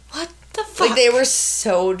 What the fuck? Like, they were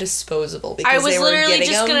so disposable because I was they were literally getting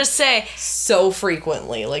just them gonna say so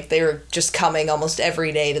frequently. Like, they were just coming almost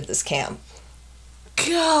every day to this camp.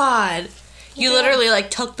 God. You literally, like,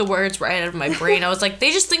 took the words right out of my brain. I was like,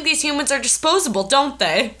 they just think these humans are disposable, don't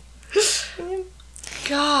they?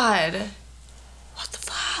 God. What the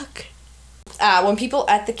fuck? When people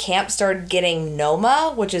at the camp started getting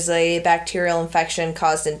pneuma, which is a bacterial infection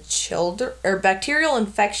caused in children, or bacterial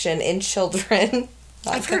infection in children.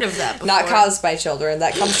 I've heard of that before. Not caused by children.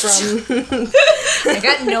 That comes from... I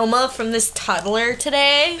got pneuma from this toddler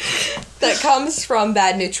today. That comes from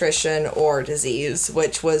bad nutrition or disease,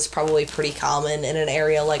 which was probably pretty common in an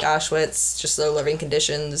area like Auschwitz, just their living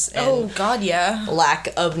conditions and Oh, God, yeah.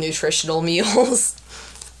 lack of nutritional meals.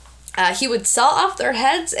 He would saw off their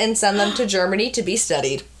heads and send them to Germany to be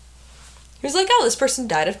studied. He was like, oh, this person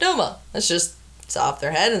died of pneuma. Let's just saw off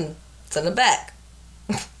their head and send them back.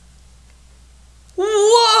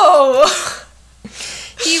 Whoa!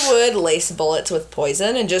 He would lace bullets with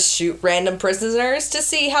poison and just shoot random prisoners to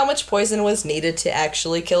see how much poison was needed to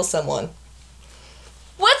actually kill someone.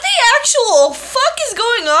 What the actual fuck is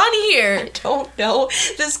going on here? I don't know.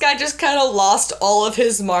 This guy just kind of lost all of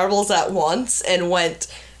his marbles at once and went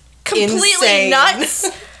Completely insane.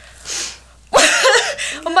 nuts.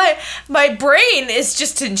 my brain is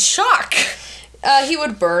just in shock. He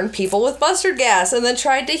would burn people with mustard gas and then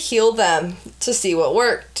tried to heal them to see what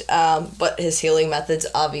worked. But his healing methods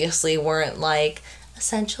obviously weren't like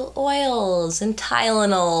essential oils and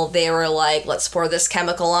Tylenol. They were like, let's pour this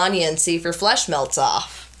chemical on you and see if your flesh melts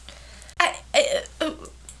off. I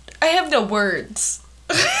have no words.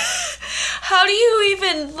 How do you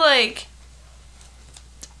even, like,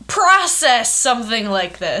 process something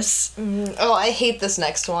like this? Oh, I hate this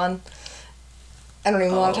next one. I don't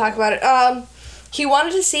even want to talk about it. He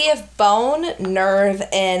wanted to see if bone, nerve,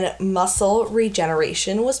 and muscle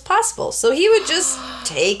regeneration was possible. So he would just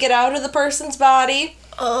take it out of the person's body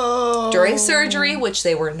during surgery, which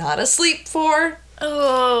they were not asleep for.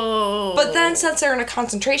 Oh. But then, since they're in a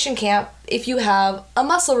concentration camp, if you have a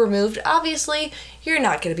muscle removed, obviously, you're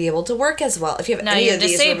not going to be able to work as well. If you have Now any you're of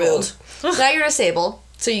these disabled. removed. Now you're disabled,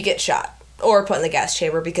 so you get shot. Or put in the gas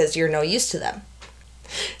chamber because you're no use to them.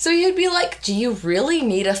 So you'd be like, do you really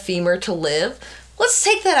need a femur to live? Let's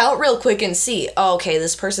take that out real quick and see. Oh, okay,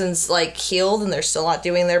 this person's, like, healed and they're still not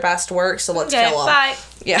doing their best work, so let's kill them. Bye.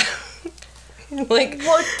 Yeah. Like,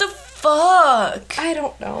 What the fuck? I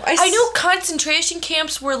don't know. I know concentration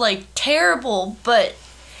camps were, like, terrible, but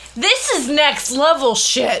this is next level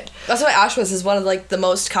shit. That's why Auschwitz is one of, like, the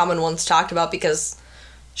most common ones talked about because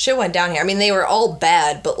shit went down here. I mean, they were all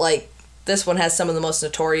bad, but, like, this one has some of the most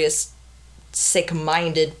notorious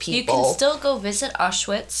sick-minded people. You can still go visit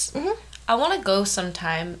Auschwitz. Mhm. I want to go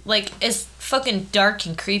sometime. Like, as fucking dark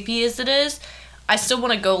and creepy as it is, I still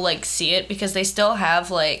want to go, like, see it because they still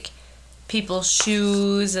have, like, people's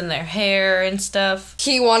shoes and their hair and stuff.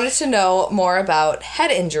 He wanted to know more about head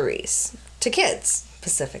injuries to kids,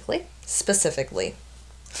 specifically.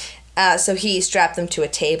 So he strapped them to a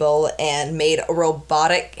table and made a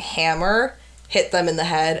robotic hammer hit them in the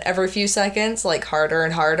head every few seconds, like, harder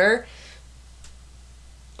and harder.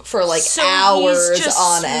 For, like, so hours he's just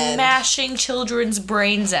on end. smashing children's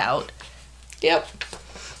brains out. Yep.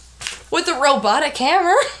 With a robotic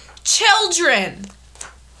hammer. Children!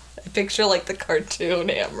 I picture, like, the cartoon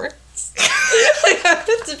hammer. Like,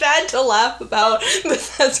 it's bad to laugh about,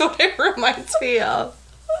 but that's what it reminds me of.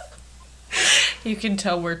 You can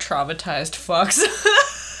tell we're traumatized fucks.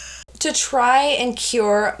 To try and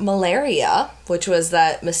cure malaria, which was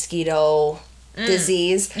that mosquito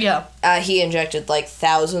disease, Yeah. he injected, like,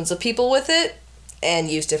 thousands of people with it. and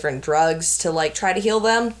used different drugs to, like, try to heal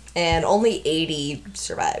them, and only 80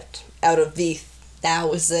 survived out of the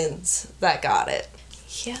thousands that got it.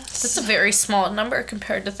 Yes. That's a very small number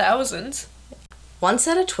compared to thousands. One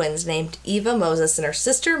set of twins named Eva Moses and her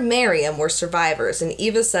sister Miriam were survivors, and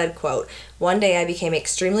Eva said, quote, "One day I became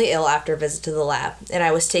extremely ill after a visit to the lab, and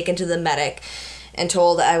I was taken to the medic and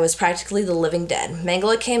told I was practically the living dead.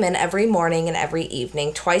 Mengele came in every morning and every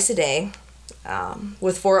evening, twice a day,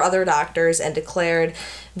 with 4 other doctors, and declared,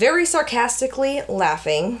 very sarcastically,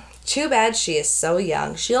 laughing, 'Too bad she is so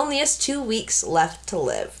young. She only has 2 weeks left to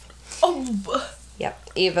live.'" Oh.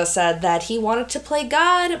 Yep. Eva said that he wanted to play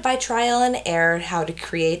God by trial and error how to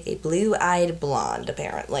create a blue-eyed blonde,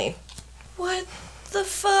 apparently. What the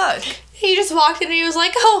fuck? He just walked in and he was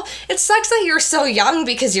like, "Oh, it sucks that you're so young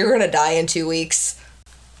because you're gonna die in 2 weeks."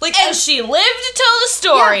 Like, And she lived to tell the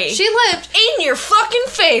story. Yeah, she lived. In your fucking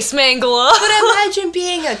face, Mengele. But imagine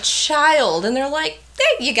being a child and they're like,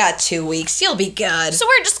 "Hey, you got 2 weeks, you'll be good." So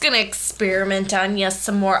we're just gonna experiment on you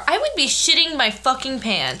some more. I would be shitting my fucking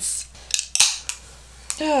pants.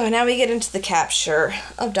 Oh, now we get into the capture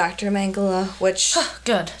of Dr. Mengele, which...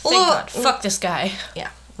 Good. Thank God. Fuck this guy. Yeah,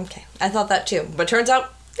 okay. I thought that too. But turns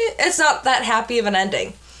out, it's not that happy of an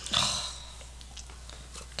ending.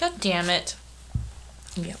 God damn it.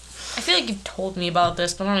 Yep. I feel like you've told me about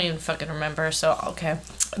this, but I don't even fucking remember, so okay.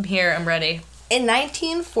 I'm here, I'm ready. In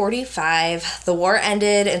 1945, the war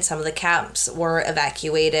ended and some of the camps were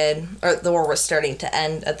evacuated, or the war was starting to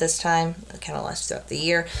end at this time. It kind of lasted throughout the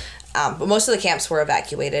year. But most of the camps were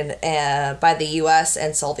evacuated by the U.S.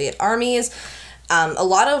 and Soviet armies. A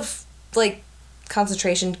lot of, like,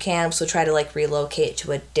 concentration camps would try to, like, relocate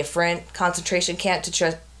to a different concentration camp to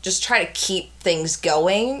just try to keep things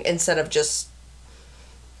going instead of just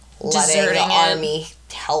letting the army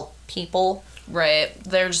help people. Right.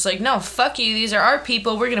 They're just like, no, fuck you, these are our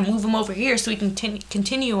people, we're gonna move them over here so we can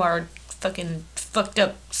continue our fucking fucked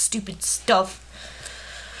up, stupid stuff.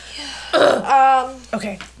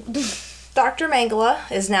 Okay. Dr. Mengele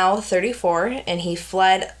is now 34, and he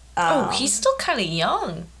fled... he's still kind of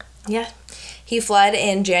young. Yeah. He fled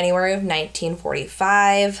in January of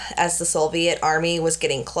 1945 as the Soviet army was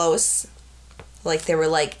getting close. Like, they were,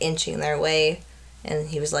 like, inching their way. And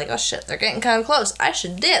he was like, "Oh, shit, they're getting kind of close. I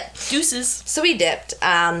should dip." Deuces. So he dipped.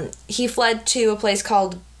 He fled to a place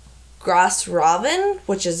called Grossroven,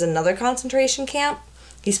 which is another concentration camp.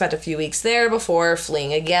 He spent a few weeks there before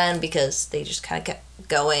fleeing again because they just kind of kept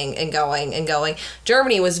going and going and going.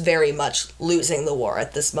 Germany was very much losing the war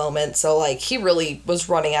at this moment, so, like, he really was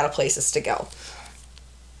running out of places to go.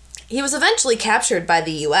 He was eventually captured by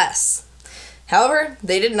the U.S. However,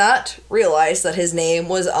 they did not realize that his name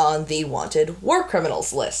was on the wanted war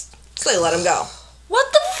criminals list, so they let him go. What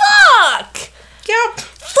the fuck? Yep.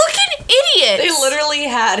 Fucking idiots. They literally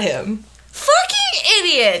had him. Fucking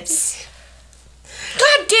idiots.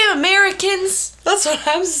 Goddamn Americans. That's what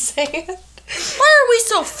I'm saying. Why are we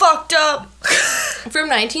so fucked up? From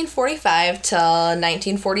 1945 till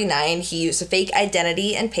 1949, he used a fake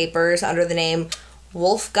identity and papers under the name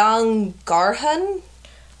Wolfgang Garhun.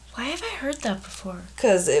 Why have I heard that before?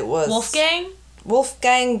 Because it was...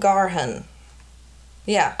 Wolfgang Garhun.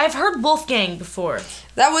 Yeah. I've heard Wolfgang before.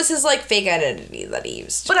 That was his, like, fake identity that he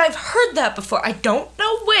used. But I've heard that before. I don't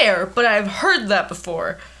know where, but I've heard that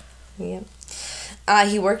before. Yeah.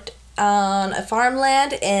 He worked on a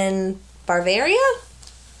farmland in Bavaria?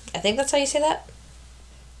 I think that's how you say that.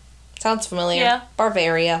 Sounds familiar. Yeah.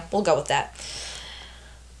 Bavaria. We'll go with that.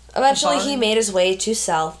 Eventually, he made his way to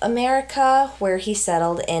South America, where he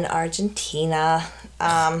settled in Argentina.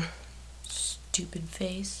 Stupid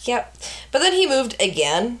face. Yep. But then he moved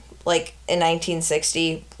again, like, in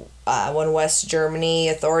 1960, when West Germany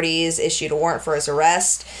authorities issued a warrant for his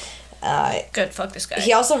arrest. Good, fuck this guy.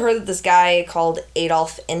 He also heard that this guy called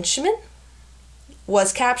Adolf Eichmann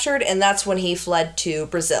was captured, and that's when he fled to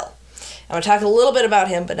Brazil. I'm going to talk a little bit about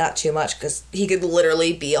him, but not too much, because he could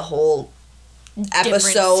literally be a whole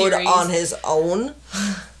episode on his own.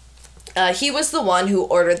 He was the one who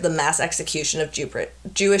ordered the mass execution of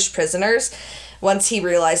Jewish prisoners. Once he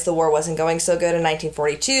realized the war wasn't going so good in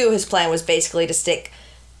 1942, his plan was basically to stick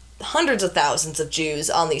hundreds of thousands of Jews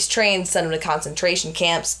on these trains, send them to concentration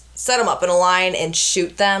camps, set them up in a line, and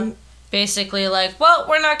shoot them. Basically, like, well,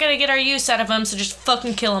 we're not going to get our use out of them, so just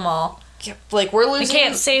fucking kill them all. Yep. Like, we're losing... We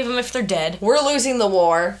can't save them if they're dead. We're losing the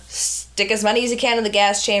war. Stick as many as you can in the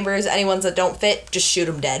gas chambers. Any ones that don't fit, just shoot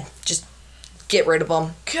them dead. Just get rid of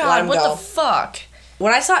them. God, let them what go. the fuck?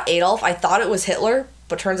 When I saw Adolf, I thought it was Hitler,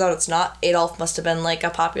 but turns out it's not. Adolf must have been, like, a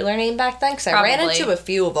popular name back then, because I ran into a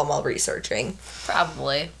few of them while researching.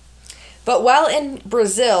 Probably. But while in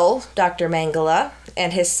Brazil, Dr. Mengele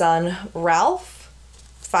and his son, Ralph,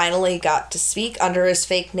 finally got to speak under his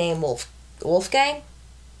fake name Wolfgang.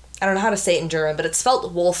 I don't know how to say it in German, but it's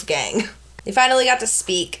spelled Wolfgang. He finally got to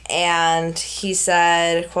speak, and he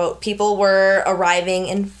said, quote, people were arriving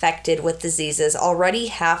infected with diseases, already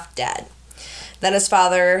half dead. Then his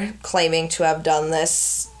father, claiming to have done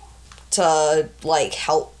this to, like,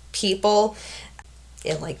 help people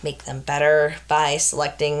and, like, make them better by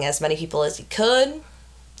selecting as many people as he could.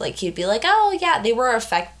 Like, he'd be like, oh, yeah, they were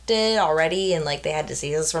affected already, and, like, they had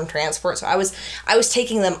diseases from transport. So I was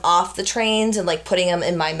taking them off the trains and, like, putting them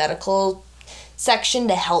in my medical section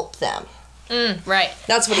to help them. Right.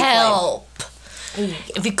 That's what help. he claimed.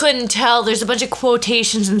 If you couldn't tell, there's a bunch of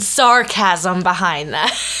quotations and sarcasm behind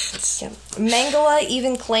that. Yeah. Mengele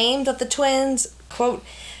even claimed that the twins, quote,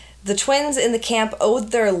 the twins in the camp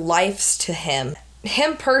owed their lives to him.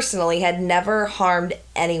 Him personally had never harmed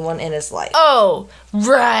anyone in his life. Oh,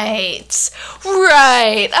 right.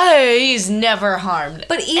 Oh, he's never harmed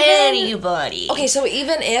anybody. Okay, so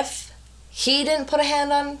even if he didn't put a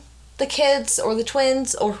hand on the kids or the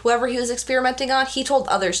twins or whoever he was experimenting on, he told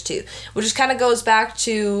others to, which just kind of goes back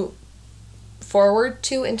to forward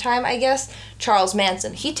to in time, I guess, Charles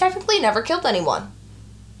Manson. He technically never killed anyone.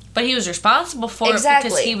 But he was responsible for it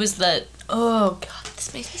because he was the... Oh, God,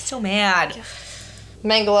 this makes me so mad. Yeah.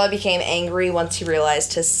 Mengele became angry once he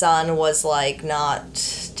realized his son was, like, not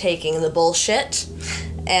taking the bullshit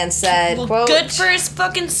and said, well, quote... good for his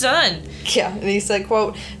fucking son. Yeah, and he said,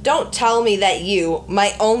 quote, don't tell me that you,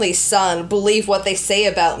 my only son, believe what they say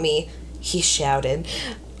about me, he shouted.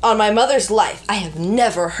 On my mother's life, I have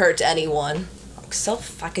never hurt anyone. So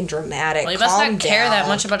fucking dramatic. Well, he must not care that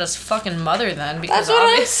much about his fucking mother then, because that's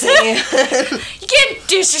what I'm saying. You can't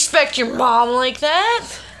disrespect your mom like that.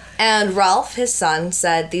 And Ralph, his son,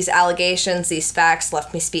 said, these allegations, these facts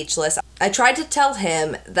left me speechless. I tried to tell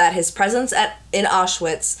him that his presence in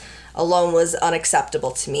Auschwitz alone was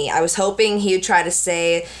unacceptable to me. I was hoping he would try to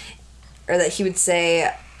say, or that he would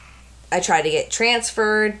say, I tried to get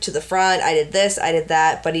transferred to the front, I did this, I did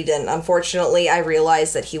that, but he didn't. Unfortunately, I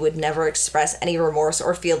realized that he would never express any remorse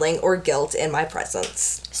or feeling or guilt in my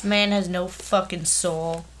presence. This man has no fucking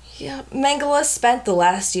soul. Yeah, Mengele spent the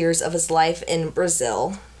last years of his life in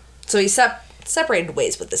Brazil. So he separated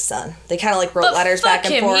ways with his son. They kind of, like, wrote letters back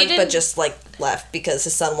and forth, but just, like, left because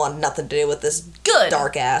his son wanted nothing to do with this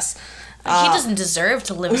dark ass. He doesn't deserve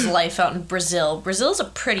to live his life out in Brazil. Brazil's a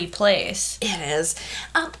pretty place. It is.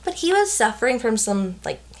 But he was suffering from some,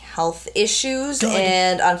 like, health issues. Good.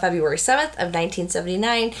 And on February 7th of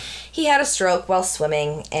 1979, he had a stroke while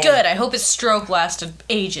swimming. And good. I hope his stroke lasted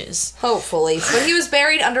ages. Hopefully. But he was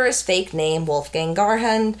buried under his fake name, Wolfgang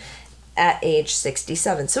Garhund, at age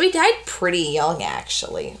 67. So he died pretty young,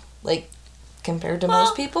 actually. Like, compared to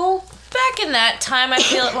most people. Back in that time, I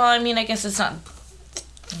feel... well, I mean, I guess it's not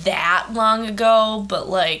that long ago, but,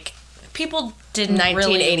 like, people didn't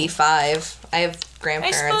 1985. I have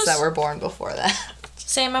grandparents that were born before that.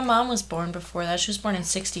 Same, my mom was born before that. She was born in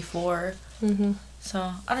 64. Mm-hmm.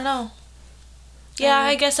 So, I don't know. Yeah,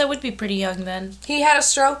 I guess I would be pretty young then. He had a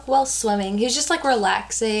stroke while swimming. He was just, like,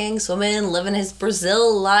 relaxing, swimming, living his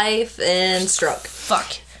Brazil life, and stroke.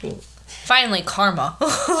 Fuck. Finally, karma.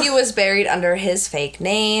 He was buried under his fake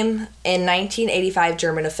name. In 1985,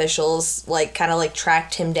 German officials, like, kind of, like,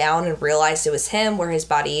 tracked him down and realized it was him, where his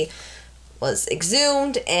body was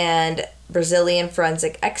exhumed, and Brazilian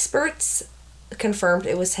forensic experts confirmed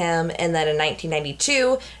it was him. And then in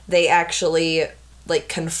 1992, they actually, like,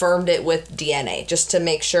 confirmed it with DNA, just to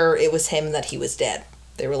make sure it was him, that he was dead.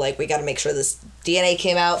 They were like, we gotta make sure this DNA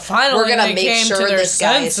came out. Finally, we're gonna make sure this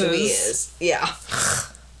guy is who he is. Yeah.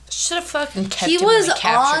 Should have fucking kept him when we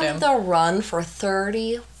captured him. He was on the run for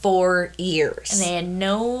 34 years. And they had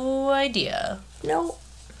no idea. No.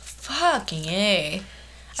 Fucking A.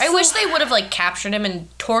 I wish they would have, like, captured him and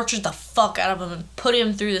tortured the fuck out of him and put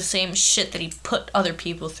him through the same shit that he put other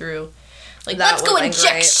people through. Like, let's go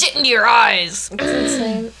inject shit into your eyes. It's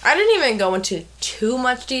insane. I didn't even go into too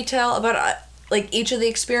much detail about, like, each of the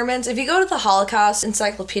experiments. If you go to the Holocaust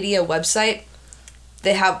Encyclopedia website,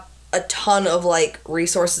 they have a ton of, like,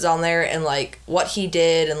 resources on there and, like, what he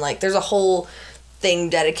did, and, like, there's a whole thing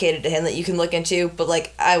dedicated to him that you can look into, but,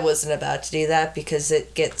 like, I wasn't about to do that because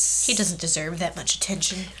it gets... He doesn't deserve that much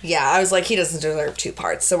attention. Yeah, I was like, he doesn't deserve 2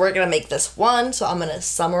 parts, so we're gonna make this one, so I'm gonna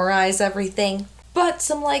summarize everything. But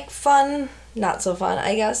some, like, fun, not so fun,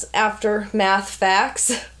 I guess, aftermath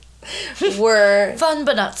facts were... Fun,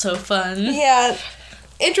 but not so fun. Yeah,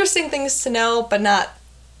 interesting things to know, but not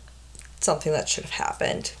something that should have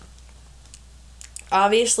happened.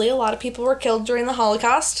 Obviously, a lot of people were killed during the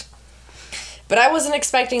Holocaust, but I wasn't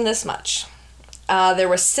expecting this much. There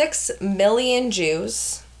were 6 million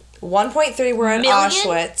Jews 1.3 were at Million?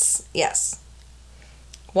 Auschwitz. Yes.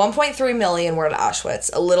 1.3 million were at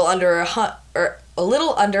Auschwitz. A little under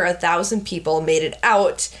 1,000 people made it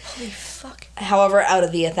out. Holy fuck. However, out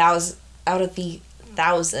of the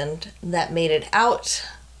 1,000 that made it out,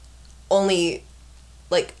 only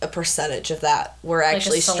like a percentage of that were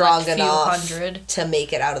actually Like a strong select few enough hundred. to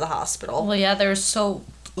make it out of the hospital. Well, yeah, there's so,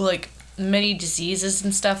 like, many diseases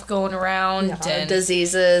and stuff going around. And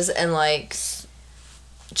Diseases and like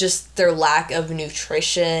just their lack of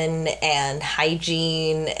nutrition and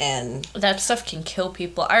hygiene, and that stuff can kill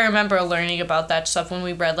people. I remember learning about that stuff when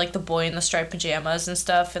we read, like, The Boy in the Striped Pajamas and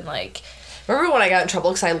stuff, and, like... remember when I got in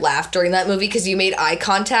trouble because I laughed during that movie because you made eye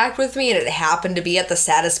contact with me and it happened to be at the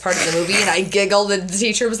saddest part of the movie and I giggled and the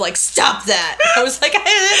teacher was like, stop that. I was like,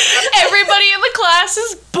 Everybody in the class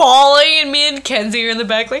is bawling and me and Kenzie are in the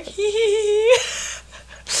back like, hee hee.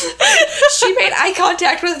 She made eye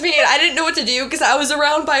contact with me and I didn't know what to do because I was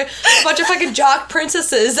surrounded by a bunch of fucking jock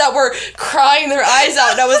princesses that were crying their eyes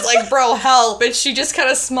out and I was like, bro, help. And she just kind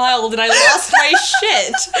of smiled and I lost my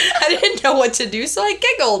shit. I didn't know what to do, so I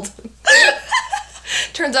giggled.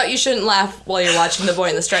 Turns out you shouldn't laugh while you're watching The Boy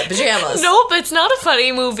in the Striped Pajamas. Nope, it's not a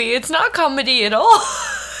funny movie. It's not comedy at all.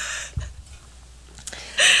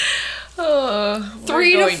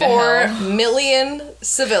 3 to 4 million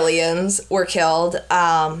civilians were killed,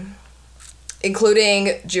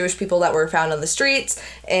 including Jewish people that were found on the streets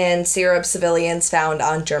and Serb civilians found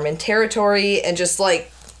on German territory and just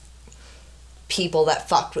like people that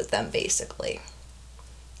fucked with them basically.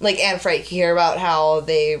 Like Anne Frank, you hear about how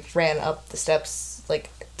they ran up the steps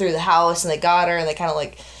like through the house and they got her and they kind of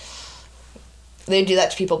like they'd do that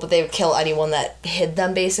to people, but they would kill anyone that hid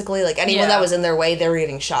them, basically. Like, anyone that was in their way, they were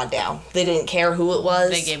getting shot down. They didn't care who it was.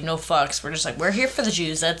 They gave no fucks. We're just like, we're here for the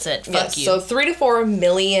Jews, that's it. Fuck you. So 3 to 4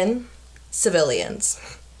 million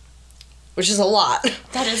civilians. Which is a lot.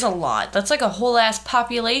 That is a lot. That's like a whole ass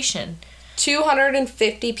population.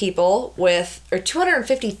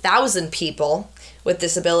 250,000 people with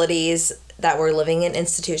disabilities that were living in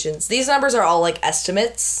institutions. These numbers are all, like,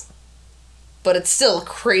 estimates, but it's still a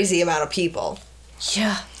crazy amount of people.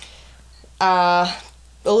 Yeah. A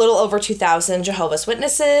little over 2,000 Jehovah's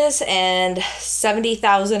Witnesses and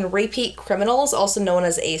 70,000 repeat criminals, also known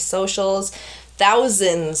as asocials.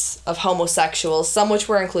 Thousands of homosexuals, some which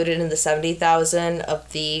were included in the 70,000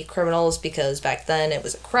 of the criminals because back then it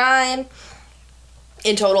was a crime.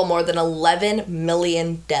 In total, more than 11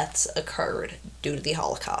 million deaths occurred due to the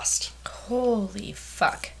Holocaust. Holy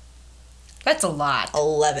fuck. That's a lot.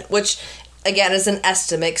 11, which... again, is an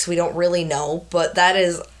estimate because we don't really know, but that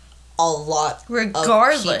is a lot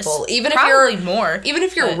regardless of people. Even probably if you're more. Even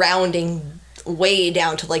if you're rounding way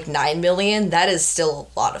down to like 9 million, that is still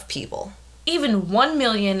a lot of people. Even 1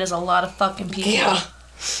 million is a lot of fucking people. Yeah.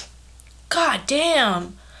 God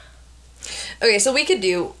damn. Okay, so we could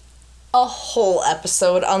do a whole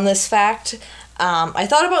episode on this fact. I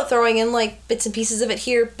thought about throwing in like bits and pieces of it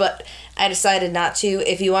here, but I decided not to.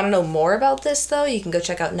 If you want to know more about this, though, you can go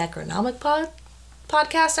check out Necronomic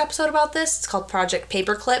podcast episode about this. It's called Project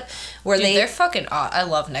Paperclip, where they're fucking I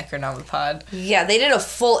love Necronomic Pod. Yeah, they did a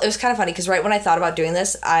full... It was kind of funny, because right when I thought about doing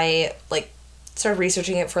this, I, like, started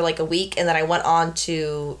researching it for, like, a week, and then I went on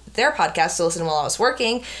to their podcast to listen while I was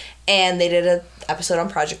working, and they did an episode on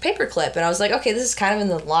Project Paperclip, and I was like, okay, this is kind of in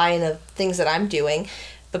the line of things that I'm doing.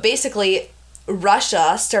 But basically...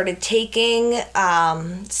 Russia started taking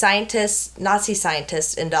Nazi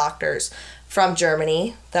scientists and doctors from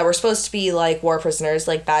Germany that were supposed to be like war prisoners,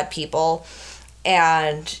 like bad people,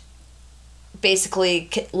 and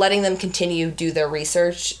basically letting them continue do their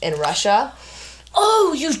research in Russia.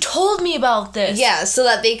 Oh, you told me about this. Yeah, so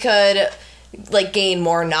that they could like gain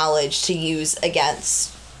more knowledge to use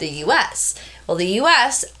against the US. Well, the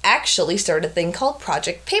US actually started a thing called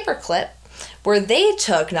Project Paperclip, where they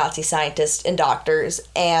took Nazi scientists and doctors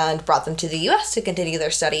and brought them to the U.S. to continue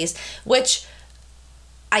their studies, which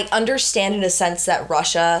I understand in a sense that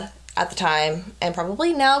Russia at the time, and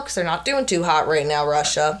probably now, because they're not doing too hot right now,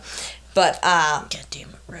 Russia, but God damn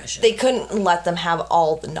it, Russia. They couldn't let them have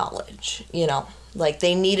all the knowledge, you know? Like,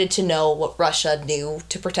 they needed to know what Russia knew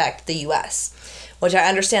to protect the U.S., which I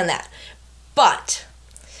understand that. But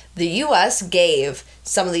the U.S. gave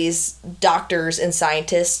some of these doctors and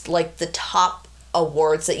scientists, like, the top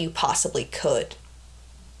awards that you possibly could.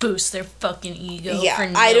 Boost their fucking ego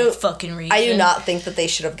for fucking reason. I do not think that they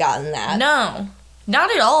should have gotten that. No.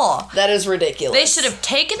 Not at all. That is ridiculous. They should have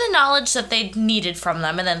taken the knowledge that they needed from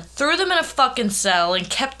them and then threw them in a fucking cell and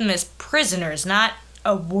kept them as prisoners, not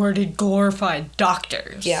awarded glorified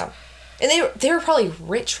doctors. Yeah. And they were probably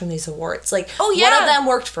rich from these awards. Like, oh, yeah. One of them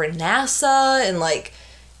worked for NASA and, like,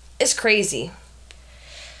 it's crazy.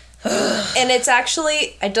 And it's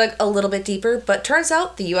actually, I dug a little bit deeper, but turns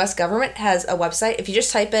out the U.S. government has a website. If you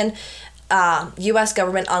just type in U.S.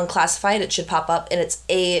 government unclassified, it should pop up, and it's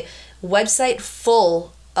a website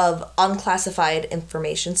full of unclassified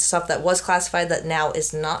information, stuff that was classified that now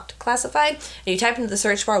is not classified. And you type into the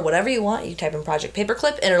search bar whatever you want. You type in Project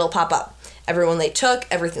Paperclip, and it'll pop up. Everyone they took,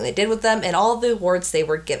 everything they did with them, and all the awards they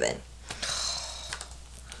were given.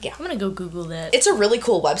 Yeah, I'm gonna go Google that. It's a really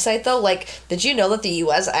cool website, though. Like, did you know that the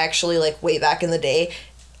U.S. actually, like, way back in the day,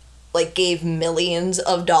 like, gave millions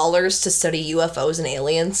of dollars to study UFOs and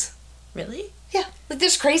aliens? Really? Yeah. Like,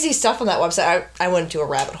 there's crazy stuff on that website. I went into a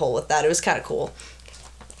rabbit hole with that. It was kind of cool.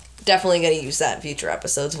 Definitely gonna use that in future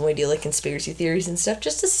episodes when we do, like, conspiracy theories and stuff,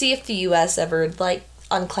 just to see if the U.S. ever, like,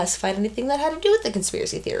 unclassified anything that had to do with the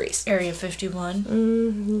conspiracy theories. Area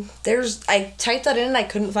 51? I typed that in and I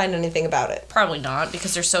couldn't find anything about it. Probably not,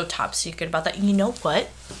 because they're so top secret about that. You know what?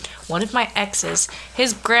 One of my exes,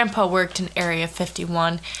 his grandpa worked in Area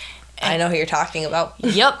 51. I know who you're talking about.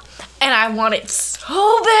 Yep. And I want it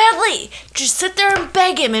so badly. Just sit there and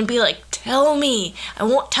beg him and be like, tell me. I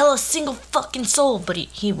won't tell a single fucking soul, but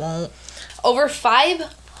he won't. Over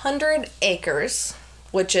 500 acres,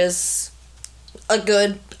 which is a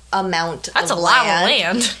good amount That's of a lot of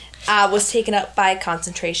land. Was taken up by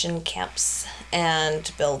concentration camps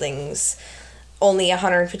and buildings. Only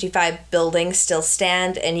 155 buildings still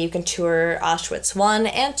stand, and you can tour Auschwitz 1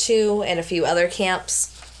 and 2 and a few other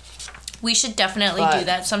camps. We should definitely do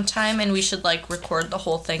that sometime, and we should, like, record the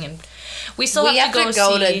whole thing. And we still have to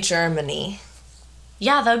go to Germany.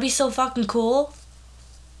 Yeah, that would be so fucking cool.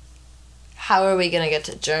 How are we going to get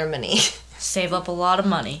to Germany? Save up a lot of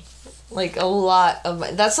money. Like, a lot of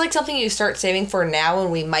money. That's, like, something you start saving for now,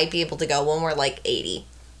 and we might be able to go when we're, like, 80.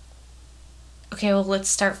 Okay, well, let's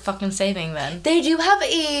start fucking saving then. They do have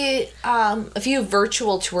a few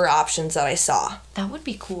virtual tour options that I saw. That would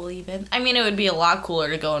be cool, even. I mean, it would be a lot cooler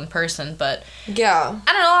to go in person, but... Yeah.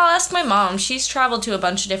 I don't know, I'll ask my mom. She's traveled to a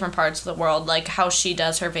bunch of different parts of the world, like, how she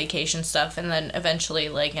does her vacation stuff, and then eventually,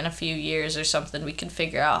 like, in a few years or something, we can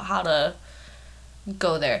figure out how to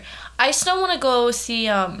go there. I still want to go see,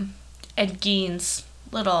 Ed Gein's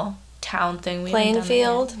little town thing.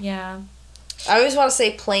 Plainfield? Yeah. I always want to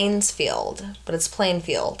say Plainsfield, but it's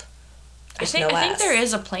Plainfield. I think there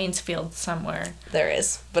is a Plainsfield somewhere. There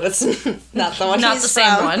is, but it's not the one. Not the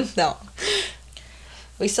same one. No.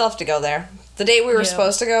 We still have to go there. The day we were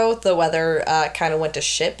supposed to go, the weather kind of went to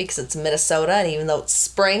shit because it's Minnesota, and even though it's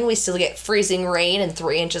spring, we still get freezing rain and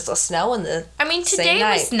 3 inches of snow in the I mean, today same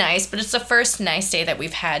night. was nice, but it's the first nice day that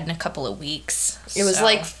we've had in a couple of weeks. It was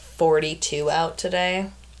like 42 out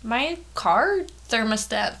today. My car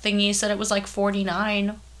thermostat thingy said it was like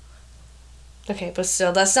 49. Okay, but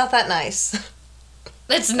still, that's not that nice.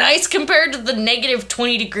 It's nice compared to the negative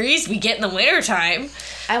 20 degrees we get in the wintertime.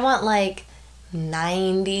 I want like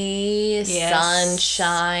 90,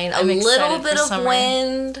 sunshine, I'm a little excited bit for of summer.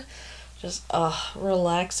 wind. Just,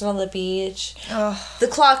 relaxing on the beach. Ugh. The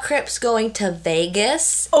Claw Crypt's going to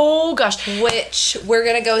Vegas, Oh, gosh. which we're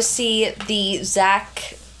going to go see the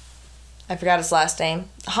Zach... I forgot his last name.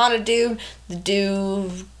 Haunted dude. The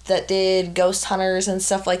dude that did Ghost Hunters and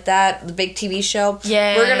stuff like that. The big TV show.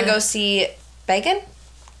 Yeah. We're going to go see Bacon?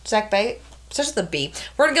 Zach Bacon? Starts with a B.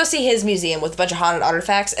 We're going to go see his museum with a bunch of haunted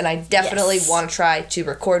artifacts, and I definitely want to try to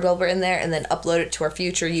record while we're in there and then upload it to our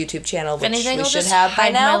future YouTube channel, which we should have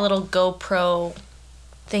by now. My little GoPro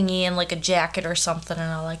thingy in like a jacket or something,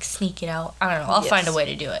 and I'll like sneak it out. I don't know. I'll find a way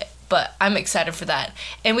to do it. But I'm excited for that.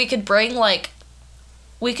 And we could bring like...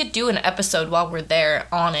 We could do an episode while we're there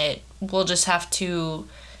on it. We'll just have to...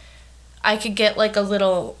 I could get, like, a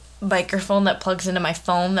little microphone that plugs into my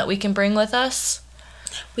phone that we can bring with us.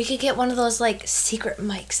 We could get one of those, like, secret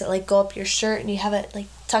mics that, like, go up your shirt and you have it, like,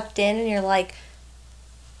 tucked in and you're, like,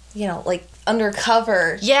 you know, like,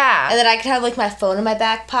 undercover. Yeah. And then I could have, like, my phone in my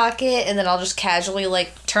back pocket and then I'll just casually,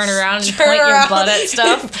 like... Turn around and point your butt at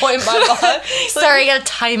stuff. Point my butt. Sorry, I gotta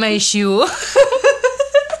tie my shoe.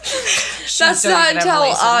 That's not until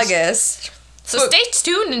August. So stay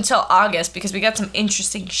tuned until August because we got some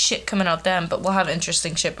interesting shit coming out then, but we'll have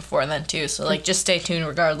interesting shit before then too. So like just stay tuned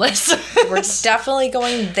regardless. We're definitely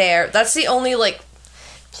going there. That's the only like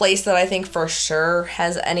place that I think for sure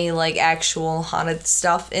has any like actual haunted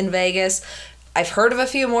stuff in Vegas. I've heard of a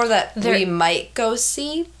few more that we might go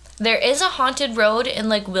see. There is a haunted road in,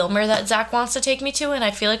 like, Wilmer that Zach wants to take me to, and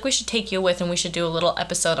I feel like we should take you with, and we should do a little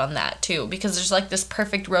episode on that, too, because there's, like, this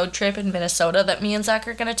perfect road trip in Minnesota that me and Zach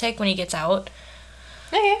are gonna take when he gets out.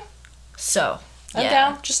 Okay. So, I'm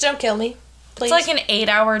down. Just don't kill me, please. It's like an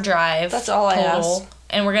 8-hour drive. That's all I ask.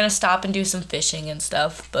 And we're gonna stop and do some fishing and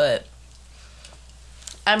stuff, but...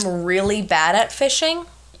 I'm really bad at fishing.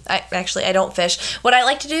 I don't fish. What I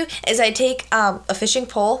like to do is I take a fishing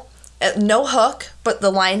pole, no hook, but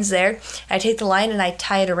the line's there. I take the line and I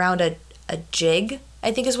tie it around a jig,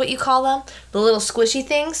 I think is what you call them. The little squishy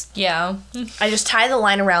things. Yeah. I just tie the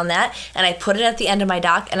line around that and I put it at the end of my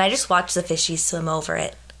dock and I just watch the fishies swim over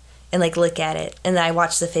it and like look at it. And then I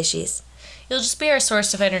watch the fishies. You'll just be our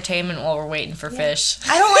source of entertainment while we're waiting for fish.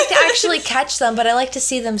 I don't like to actually catch them, but I like to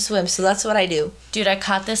see them swim, so that's what I do. Dude, I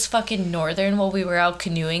caught this fucking northern while we were out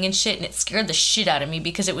canoeing and shit, and it scared the shit out of me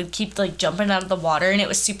because it would keep, like, jumping out of the water, and it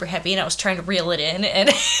was super heavy, and I was trying to reel it in, and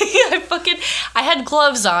I had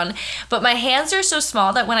gloves on, but my hands are so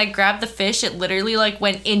small that when I grabbed the fish, it literally, like,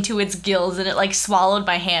 went into its gills, and it, like, swallowed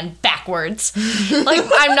my hand backwards. Like,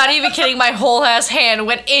 I'm not even kidding, my whole ass hand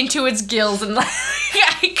went into its gills, and, like,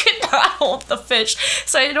 I could not hold the fish,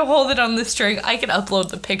 so I had to hold it on the string. I can upload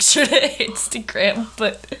the picture to Instagram,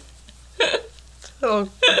 but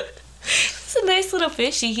it's a nice little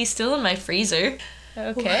fishy. He's still in my freezer.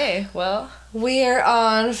 Okay, well, we're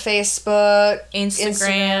on Facebook,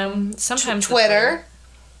 Instagram, sometimes Twitter.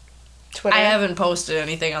 I haven't posted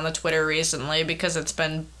anything on the Twitter recently because it's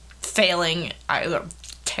been failing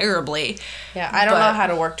terribly. Yeah, I don't know how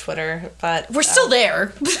to work Twitter, but we're still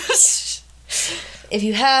there. If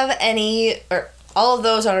you have any, or all of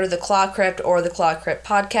those under the Claw Crypt or the Claw Crypt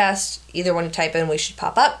podcast, either one you type in, we should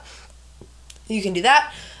pop up. You can do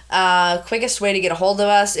that. Quickest way to get a hold of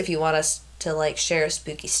us, if you want us to like share a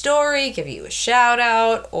spooky story, give you a shout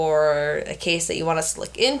out, or a case that you want us to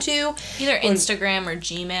look into. Either Instagram or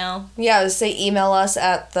Gmail. Yeah, I would say email us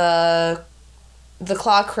at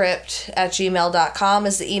theclawcrypt@gmail.com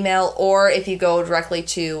is the email, or if you go directly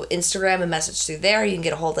to Instagram and message through there, you can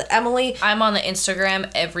get a hold of Emily. I'm on the Instagram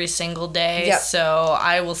every single day, so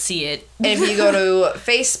I will see it. If you go to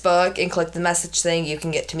Facebook and click the message thing, you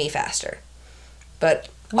can get to me faster. But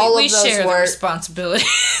all of those share the work.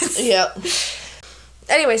 responsibilities. Yep.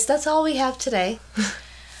 Anyways, that's all we have today.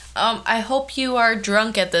 I hope you are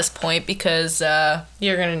drunk at this point because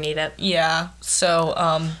You're gonna need it. Yeah.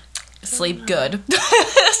 So sleep good.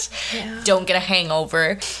 Don't get a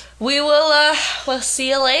hangover. We'll see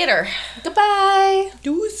you later. Goodbye.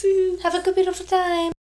 Deuces. Have a good beautiful time.